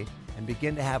today and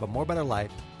begin to have a more better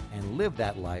life and live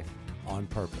that life on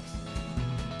purpose.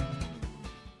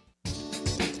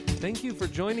 Thank you for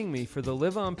joining me for the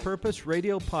Live on Purpose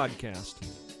radio podcast.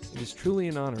 It is truly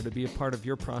an honor to be a part of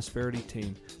your prosperity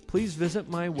team. Please visit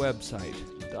my website,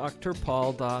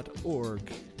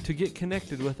 drpaul.org, to get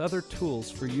connected with other tools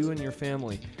for you and your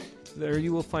family. There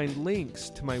you will find links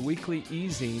to my weekly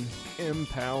e-zine,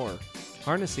 Empower,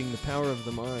 Harnessing the Power of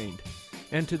the Mind,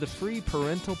 and to the free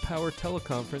Parental Power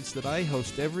teleconference that I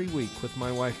host every week with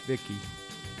my wife, Vicki.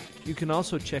 You can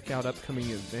also check out upcoming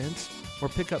events or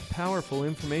pick up powerful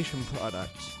information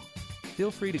products.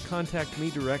 Feel free to contact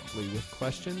me directly with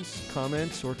questions,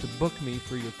 comments, or to book me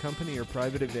for your company or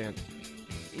private event.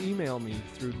 Email me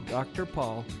through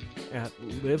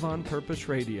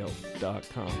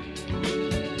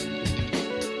drpaul@liveonpurposeradio.com.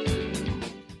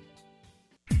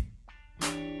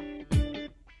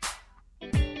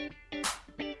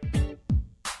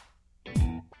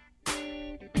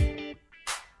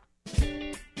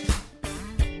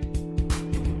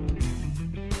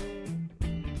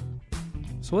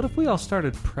 So what if we all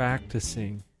started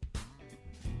practicing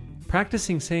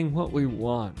saying what we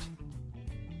want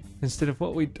instead of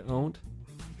what we don't?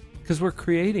 Because we're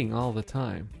creating all the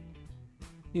time.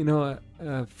 You know,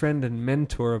 a friend and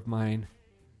mentor of mine,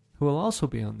 who will also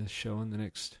be on this show in the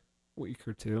next week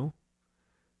or two,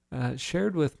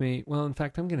 shared with me, well, in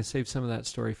fact, I'm going to save some of that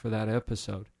story for that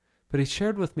episode, but he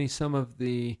shared with me some of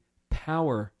the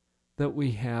power that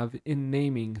we have in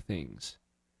naming things.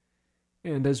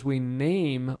 And as we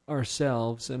name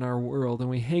ourselves and our world and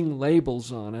we hang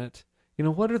labels on it, you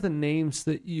know, what are the names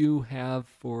that you have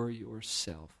for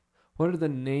yourself? What are the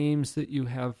names that you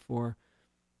have for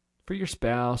your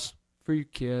spouse, for your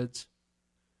kids?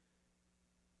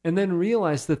 And then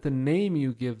realize that the name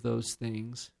you give those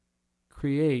things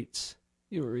creates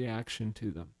your reaction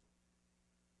to them.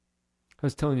 I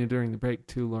was telling you during the break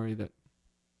too, Lori, that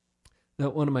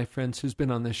one of my friends who's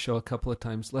been on this show a couple of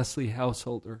times, Leslie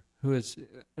Householder, who is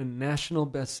a national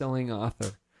best-selling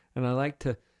author. And I like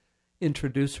to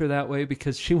introduce her that way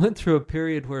because she went through a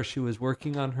period where she was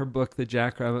working on her book, The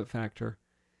Jackrabbit Factor.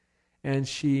 And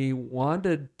she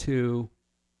wanted to,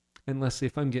 and Leslie,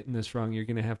 if I'm getting this wrong, you're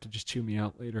going to have to just chew me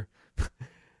out later.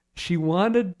 She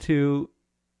wanted to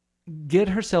get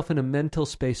herself in a mental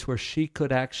space where she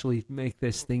could actually make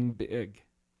this thing big.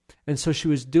 And so she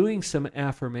was doing some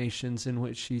affirmations in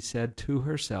which she said to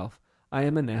herself, I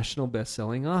am a national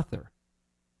best-selling author.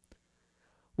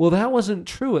 Well, that wasn't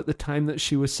true at the time that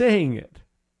she was saying it.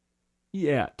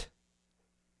 Yet.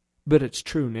 But it's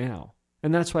true now.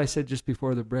 And that's why I said just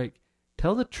before the break,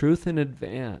 tell the truth in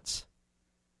advance.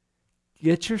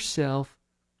 Get yourself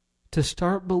to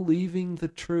start believing the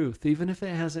truth, even if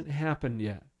it hasn't happened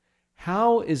yet.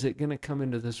 How is it going to come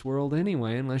into this world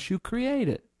anyway unless you create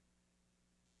it?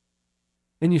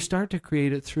 And you start to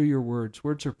create it through your words.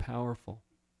 Words are powerful.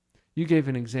 You gave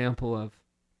an example of,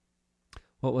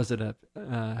 what was it,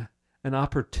 an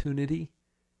opportunity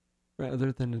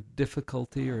rather than a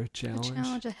difficulty or a challenge? A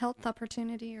challenge, a health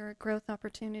opportunity or a growth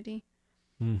opportunity.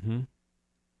 Mm-hmm.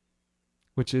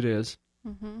 Which it is.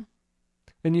 Mm-hmm.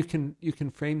 And you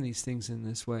can frame these things in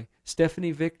this way.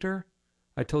 Stephanie Victor,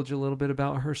 I told you a little bit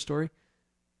about her story.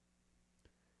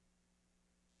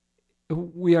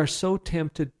 We are so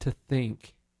tempted to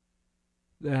think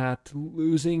that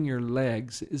losing your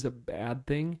legs is a bad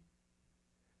thing,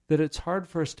 that it's hard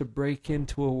for us to break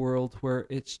into a world where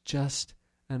it's just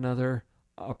another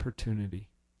opportunity.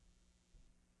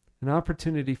 An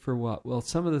opportunity for what? Well,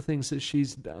 some of the things that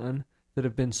she's done that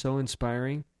have been so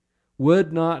inspiring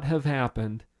would not have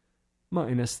happened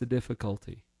minus the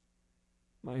difficulty,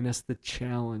 minus the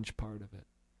challenge part of it.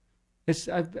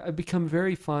 I've become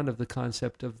very fond of the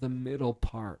concept of the middle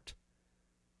part.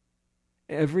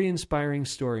 Every inspiring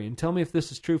story, and tell me if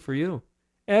this is true for you,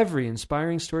 every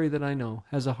inspiring story that I know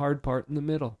has a hard part in the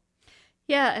middle.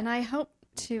 Yeah, and I hope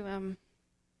to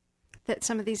that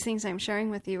some of these things I'm sharing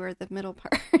with you are the middle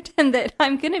part, and that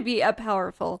I'm going to be a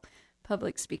powerful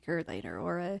public speaker later,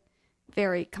 or a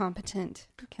very competent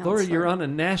counselor. Laura, you're on a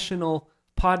national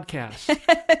podcast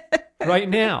right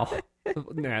now.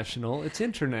 National, it's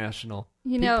international.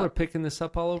 People are picking this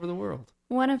up all over the world.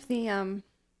 One of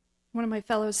my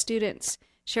fellow students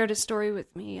shared a story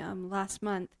with me last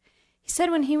month. He said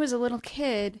when he was a little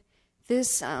kid,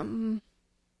 this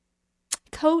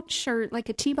coach, or like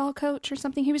a t-ball coach or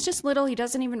something, he was just little, he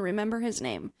doesn't even remember his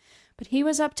name, but he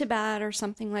was up to bat or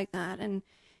something like that, and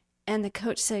the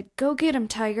coach said, "Go get him,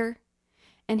 Tiger."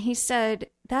 And he said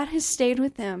that has stayed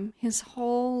with him his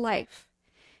whole life.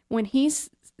 When he's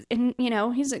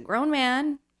a grown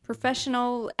man,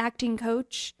 professional acting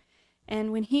coach,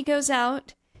 and when he goes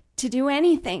out to do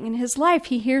anything in his life,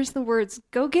 he hears the words,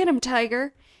 "Go get him,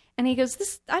 Tiger." And he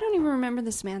goes, I don't even remember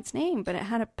this man's name, but it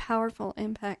had a powerful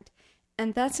impact.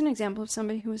 And that's an example of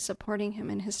somebody who was supporting him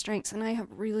in his strengths. And I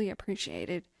have really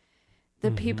appreciated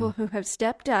the people who have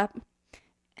stepped up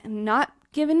and not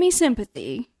given me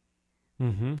sympathy,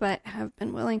 but have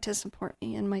been willing to support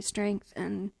me in my strength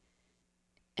and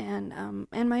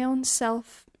my own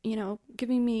self,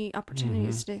 giving me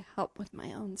opportunities to help with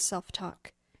my own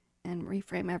self-talk and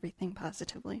reframe everything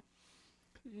positively.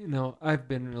 I've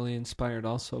been really inspired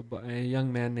also by a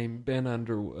young man named Ben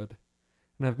Underwood.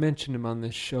 And I've mentioned him on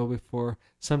this show before.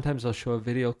 Sometimes I'll show a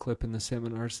video clip in the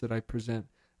seminars that I present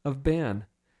of Ben.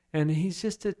 And he's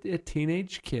just a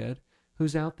teenage kid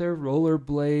who's out there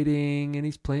rollerblading, and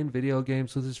he's playing video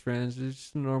games with his friends. He's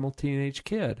just a normal teenage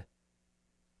kid.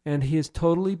 And he is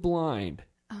totally blind.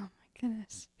 Oh, my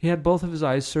goodness. He had both of his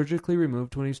eyes surgically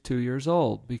removed when he was 2 years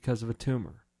old because of a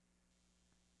tumor.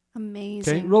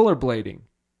 Amazing. Okay, rollerblading.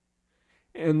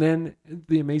 And then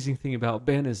the amazing thing about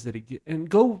Ben is that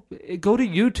go to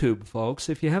YouTube, folks.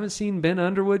 If you haven't seen Ben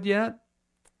Underwood yet,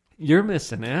 you're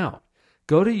missing out.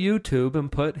 Go to YouTube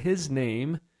and put his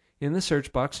name in the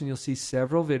search box, and you'll see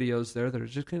several videos there that are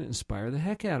just going to inspire the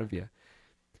heck out of you.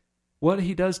 What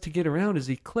he does to get around is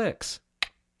he clicks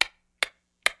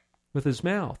with his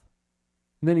mouth.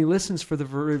 And then he listens for the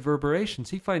reverberations.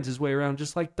 He finds his way around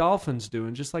just like dolphins do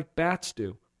and just like bats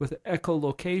do with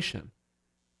echolocation,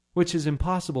 which is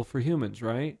impossible for humans,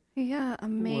 right? Yeah,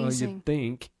 amazing. Well, you'd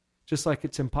think. Just like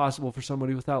it's impossible for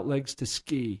somebody without legs to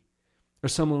ski, or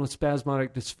someone with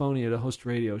spasmodic dysphonia to host a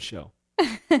radio show.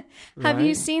 Have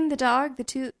you seen the dog,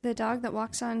 the dog that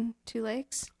walks on two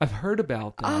legs? I've heard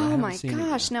about that. Oh my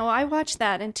gosh. No, I watched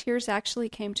that and tears actually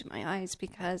came to my eyes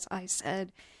because I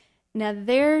said, now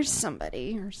there's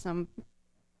somebody or some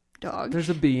dog. There's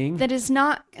a being that is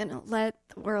not going to let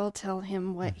the world tell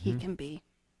him what he can be.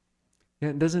 Yeah,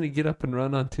 and doesn't he get up and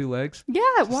run on two legs? Yeah,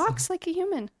 it walks like a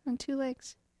human on two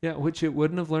legs. Yeah, which it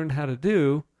wouldn't have learned how to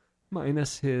do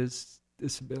minus his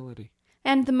disability.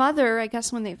 And the mother, I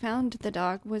guess when they found the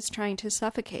dog, was trying to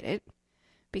suffocate it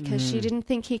because she didn't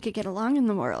think he could get along in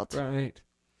the world. Right.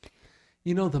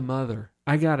 You know, the mother,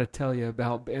 I got to tell you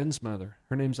about Ben's mother.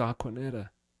 Her name's Aquanetta.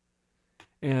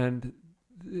 And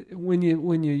when you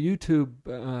YouTube,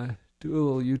 do a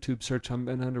little YouTube search on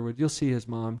Ben Underwood, you'll see his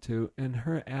mom too. And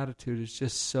her attitude is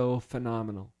just so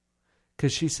phenomenal.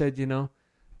 Because she said,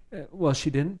 she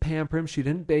didn't pamper him, she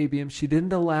didn't baby him, she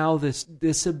didn't allow this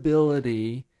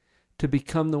disability to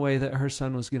become the way that her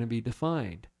son was going to be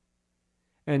defined.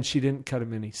 And she didn't cut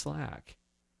him any slack.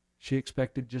 She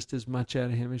expected just as much out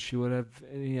of him as she would have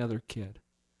any other kid.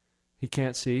 He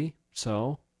can't see,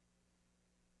 so.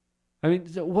 I mean,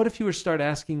 what if you were to start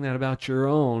asking that about your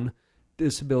own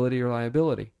disability or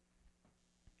liability?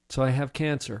 So I have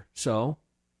cancer, so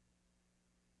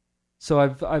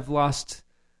I've lost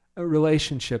a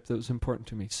relationship that was important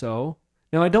to me. So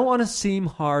now I don't want to seem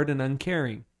hard and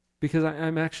uncaring, because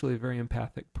I'm actually a very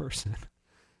empathic person,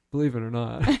 believe it or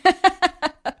not.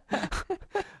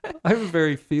 I'm a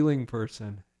very feeling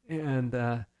person,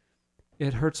 and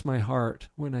it hurts my heart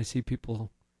when I see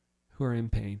people who are in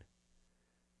pain.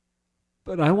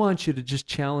 But I want you to just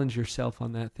challenge yourself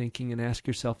on that thinking and ask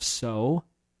yourself, so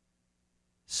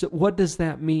what does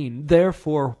that mean?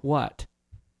 Therefore what?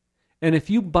 And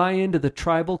if you buy into the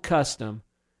tribal custom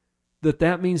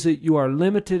that means that you are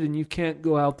limited and you can't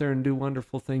go out there and do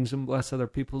wonderful things and bless other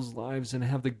people's lives and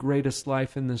have the greatest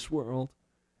life in this world,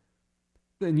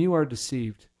 then you are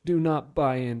deceived. Do not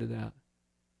buy into that.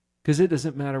 Because it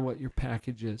doesn't matter what your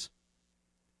package is.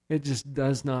 It just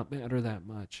does not matter that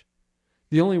much.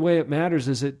 The only way it matters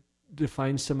is it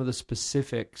defines some of the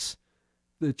specifics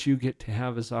that you get to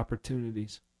have as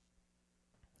opportunities.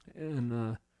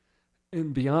 And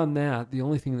beyond that, the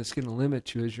only thing that's going to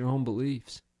limit you is your own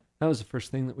beliefs. That was the first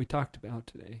thing that we talked about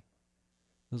today.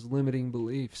 Those limiting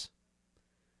beliefs.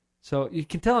 So you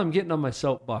can tell I'm getting on my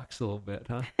soapbox a little bit,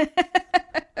 huh?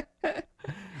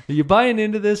 Are you buying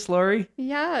into this, Lori?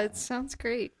 Yeah, it sounds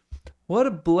great. What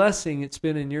a blessing it's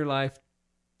been in your life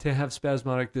to have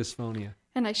spasmodic dysphonia.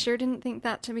 And I sure didn't think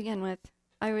that to begin with.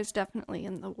 I was definitely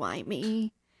in the why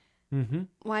me? Mm-hmm.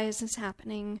 Why is this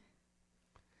happening?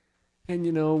 And,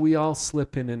 you know, we all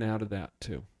slip in and out of that,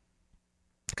 too.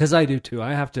 Because I do, too.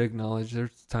 I have to acknowledge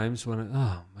there's times when,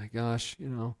 oh, my gosh, you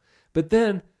know. But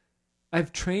then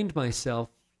I've trained myself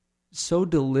so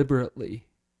deliberately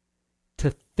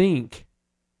to think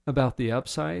about the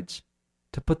upsides,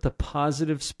 to put the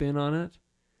positive spin on it,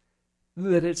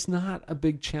 that it's not a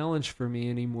big challenge for me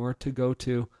anymore to go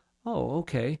to, oh,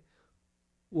 okay,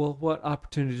 well, what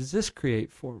opportunity does this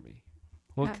create for me?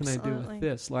 What can I do with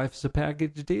this? Life's a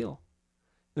package deal.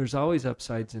 There's always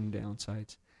upsides and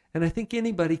downsides. And I think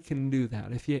anybody can do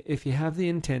that. If you have the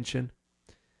intention,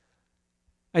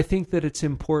 I think that it's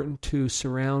important to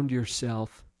surround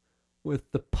yourself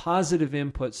with the positive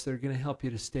inputs that are going to help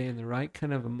you to stay in the right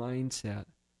kind of a mindset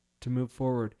to move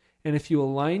forward. And if you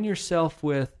align yourself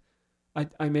with,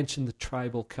 I mentioned the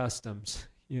tribal customs,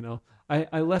 you know,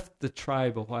 I left the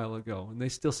tribe a while ago, and they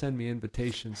still send me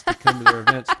invitations to come to their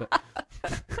events, but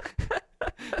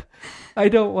I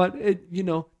don't want it, you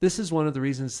know, this is one of the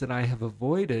reasons that I have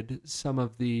avoided some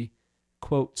of the,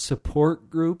 quote, support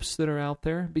groups that are out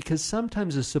there, because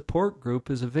sometimes a support group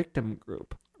is a victim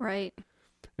group. Right.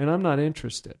 And I'm not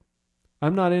interested.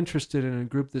 I'm not interested in a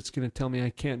group that's going to tell me I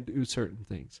can't do certain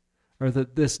things, or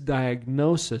that this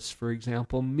diagnosis, for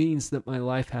example, means that my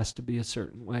life has to be a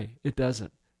certain way. It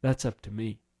doesn't. That's up to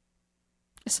me.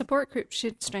 A support group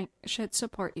should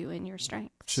support you in your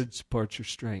strengths. Should support your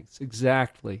strengths,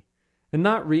 exactly. And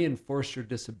not reinforce your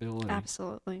disability.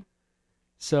 Absolutely.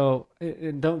 So,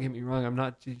 and don't get me wrong, I'm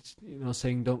not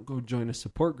saying don't go join a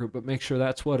support group, but make sure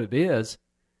that's what it is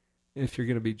if you're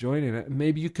going to be joining it.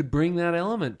 Maybe you could bring that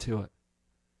element to it.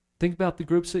 Think about the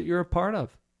groups that you're a part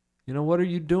of. You know, what are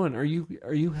you doing? Are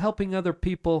you helping other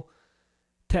people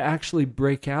to actually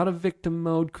break out of victim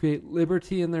mode, create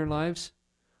liberty in their lives?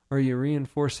 Or are you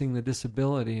reinforcing the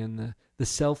disability and the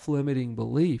self-limiting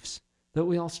beliefs that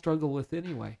we all struggle with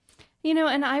anyway? You know,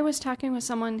 and I was talking with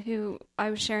someone who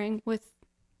I was sharing with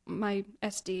my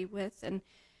SD with, and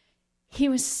he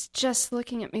was just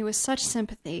looking at me with such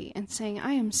sympathy and saying,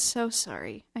 I am so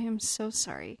sorry. I am so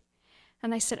sorry.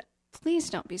 And I said, please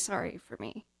don't be sorry for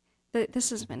me. This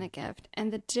has been a gift.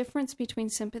 And the difference between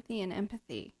sympathy and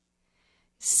empathy.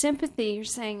 Sympathy, you're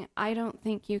saying, I don't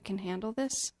think you can handle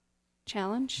this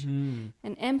challenge. And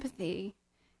empathy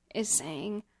is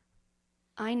saying,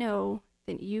 I know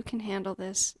that you can handle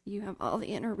this. You have all the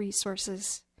inner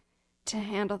resources to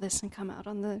handle this and come out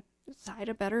on the side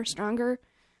a better, stronger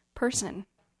person.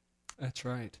 That's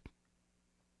right.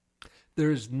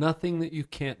 There is nothing that you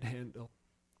can't handle.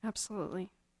 Absolutely.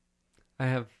 I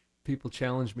have people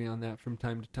challenge me on that from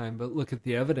time to time, but look at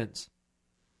the evidence.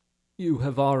 You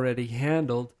have already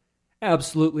handled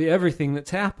absolutely everything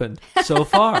that's happened so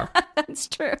far. That's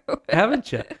true.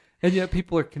 Haven't you? And yet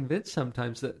people are convinced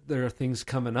sometimes that there are things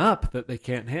coming up that they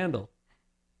can't handle.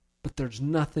 But there's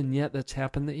nothing yet that's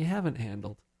happened that you haven't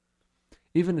handled.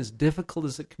 Even as difficult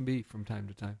as it can be from time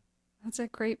to time. That's a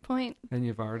great point. And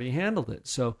you've already handled it.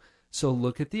 So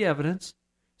look at the evidence.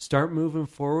 Start moving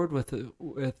forward with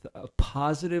a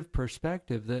positive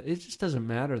perspective that it just doesn't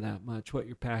matter that much what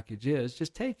your package is.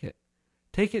 Just take it.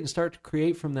 Take it and start to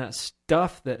create from that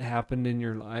stuff that happened in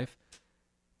your life,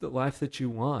 the life that you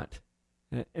want.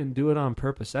 And do it on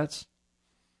purpose. That's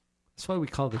why we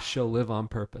call this show Live on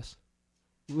Purpose.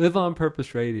 Live on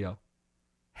Purpose Radio.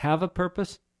 Have a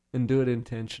purpose and do it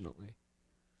intentionally.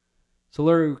 So,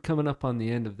 Larry, we're coming up on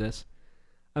the end of this.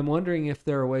 I'm wondering if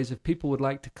there are ways, if people would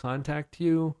like to contact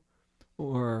you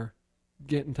or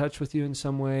get in touch with you in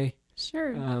some way.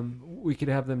 Sure. We could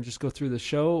have them just go through the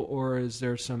show, or is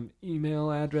there some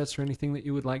email address or anything that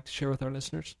you would like to share with our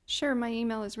listeners? Sure. My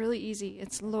email is really easy.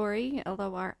 It's Lori,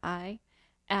 Lori,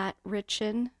 at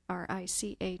Richan,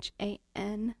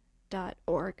 RICHAN.org.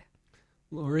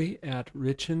 Lori at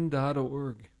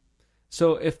richan.org.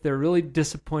 So if they're really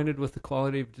disappointed with the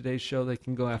quality of today's show, they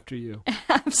can go after you.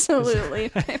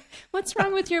 Absolutely. What's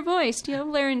wrong with your voice? Do you have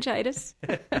laryngitis?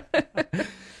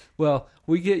 Well,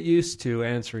 we get used to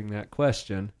answering that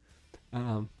question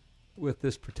with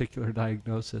this particular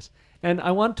diagnosis. And I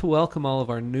want to welcome all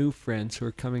of our new friends who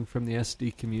are coming from the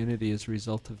SD community as a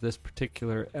result of this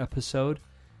particular episode.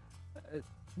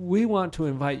 We want to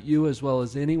invite you, as well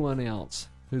as anyone else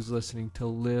who's listening, to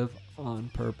live on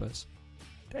purpose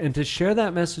and to share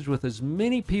that message with as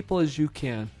many people as you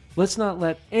can. Let's not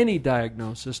let any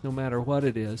diagnosis, no matter what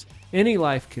it is, any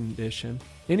life condition,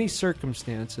 any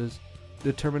circumstances,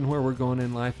 determine where we're going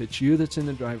in life. It's you that's in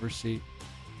the driver's seat.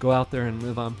 Go out there and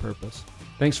live on purpose.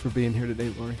 Thanks for being here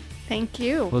today, Lori. Thank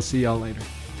you. We'll see y'all later.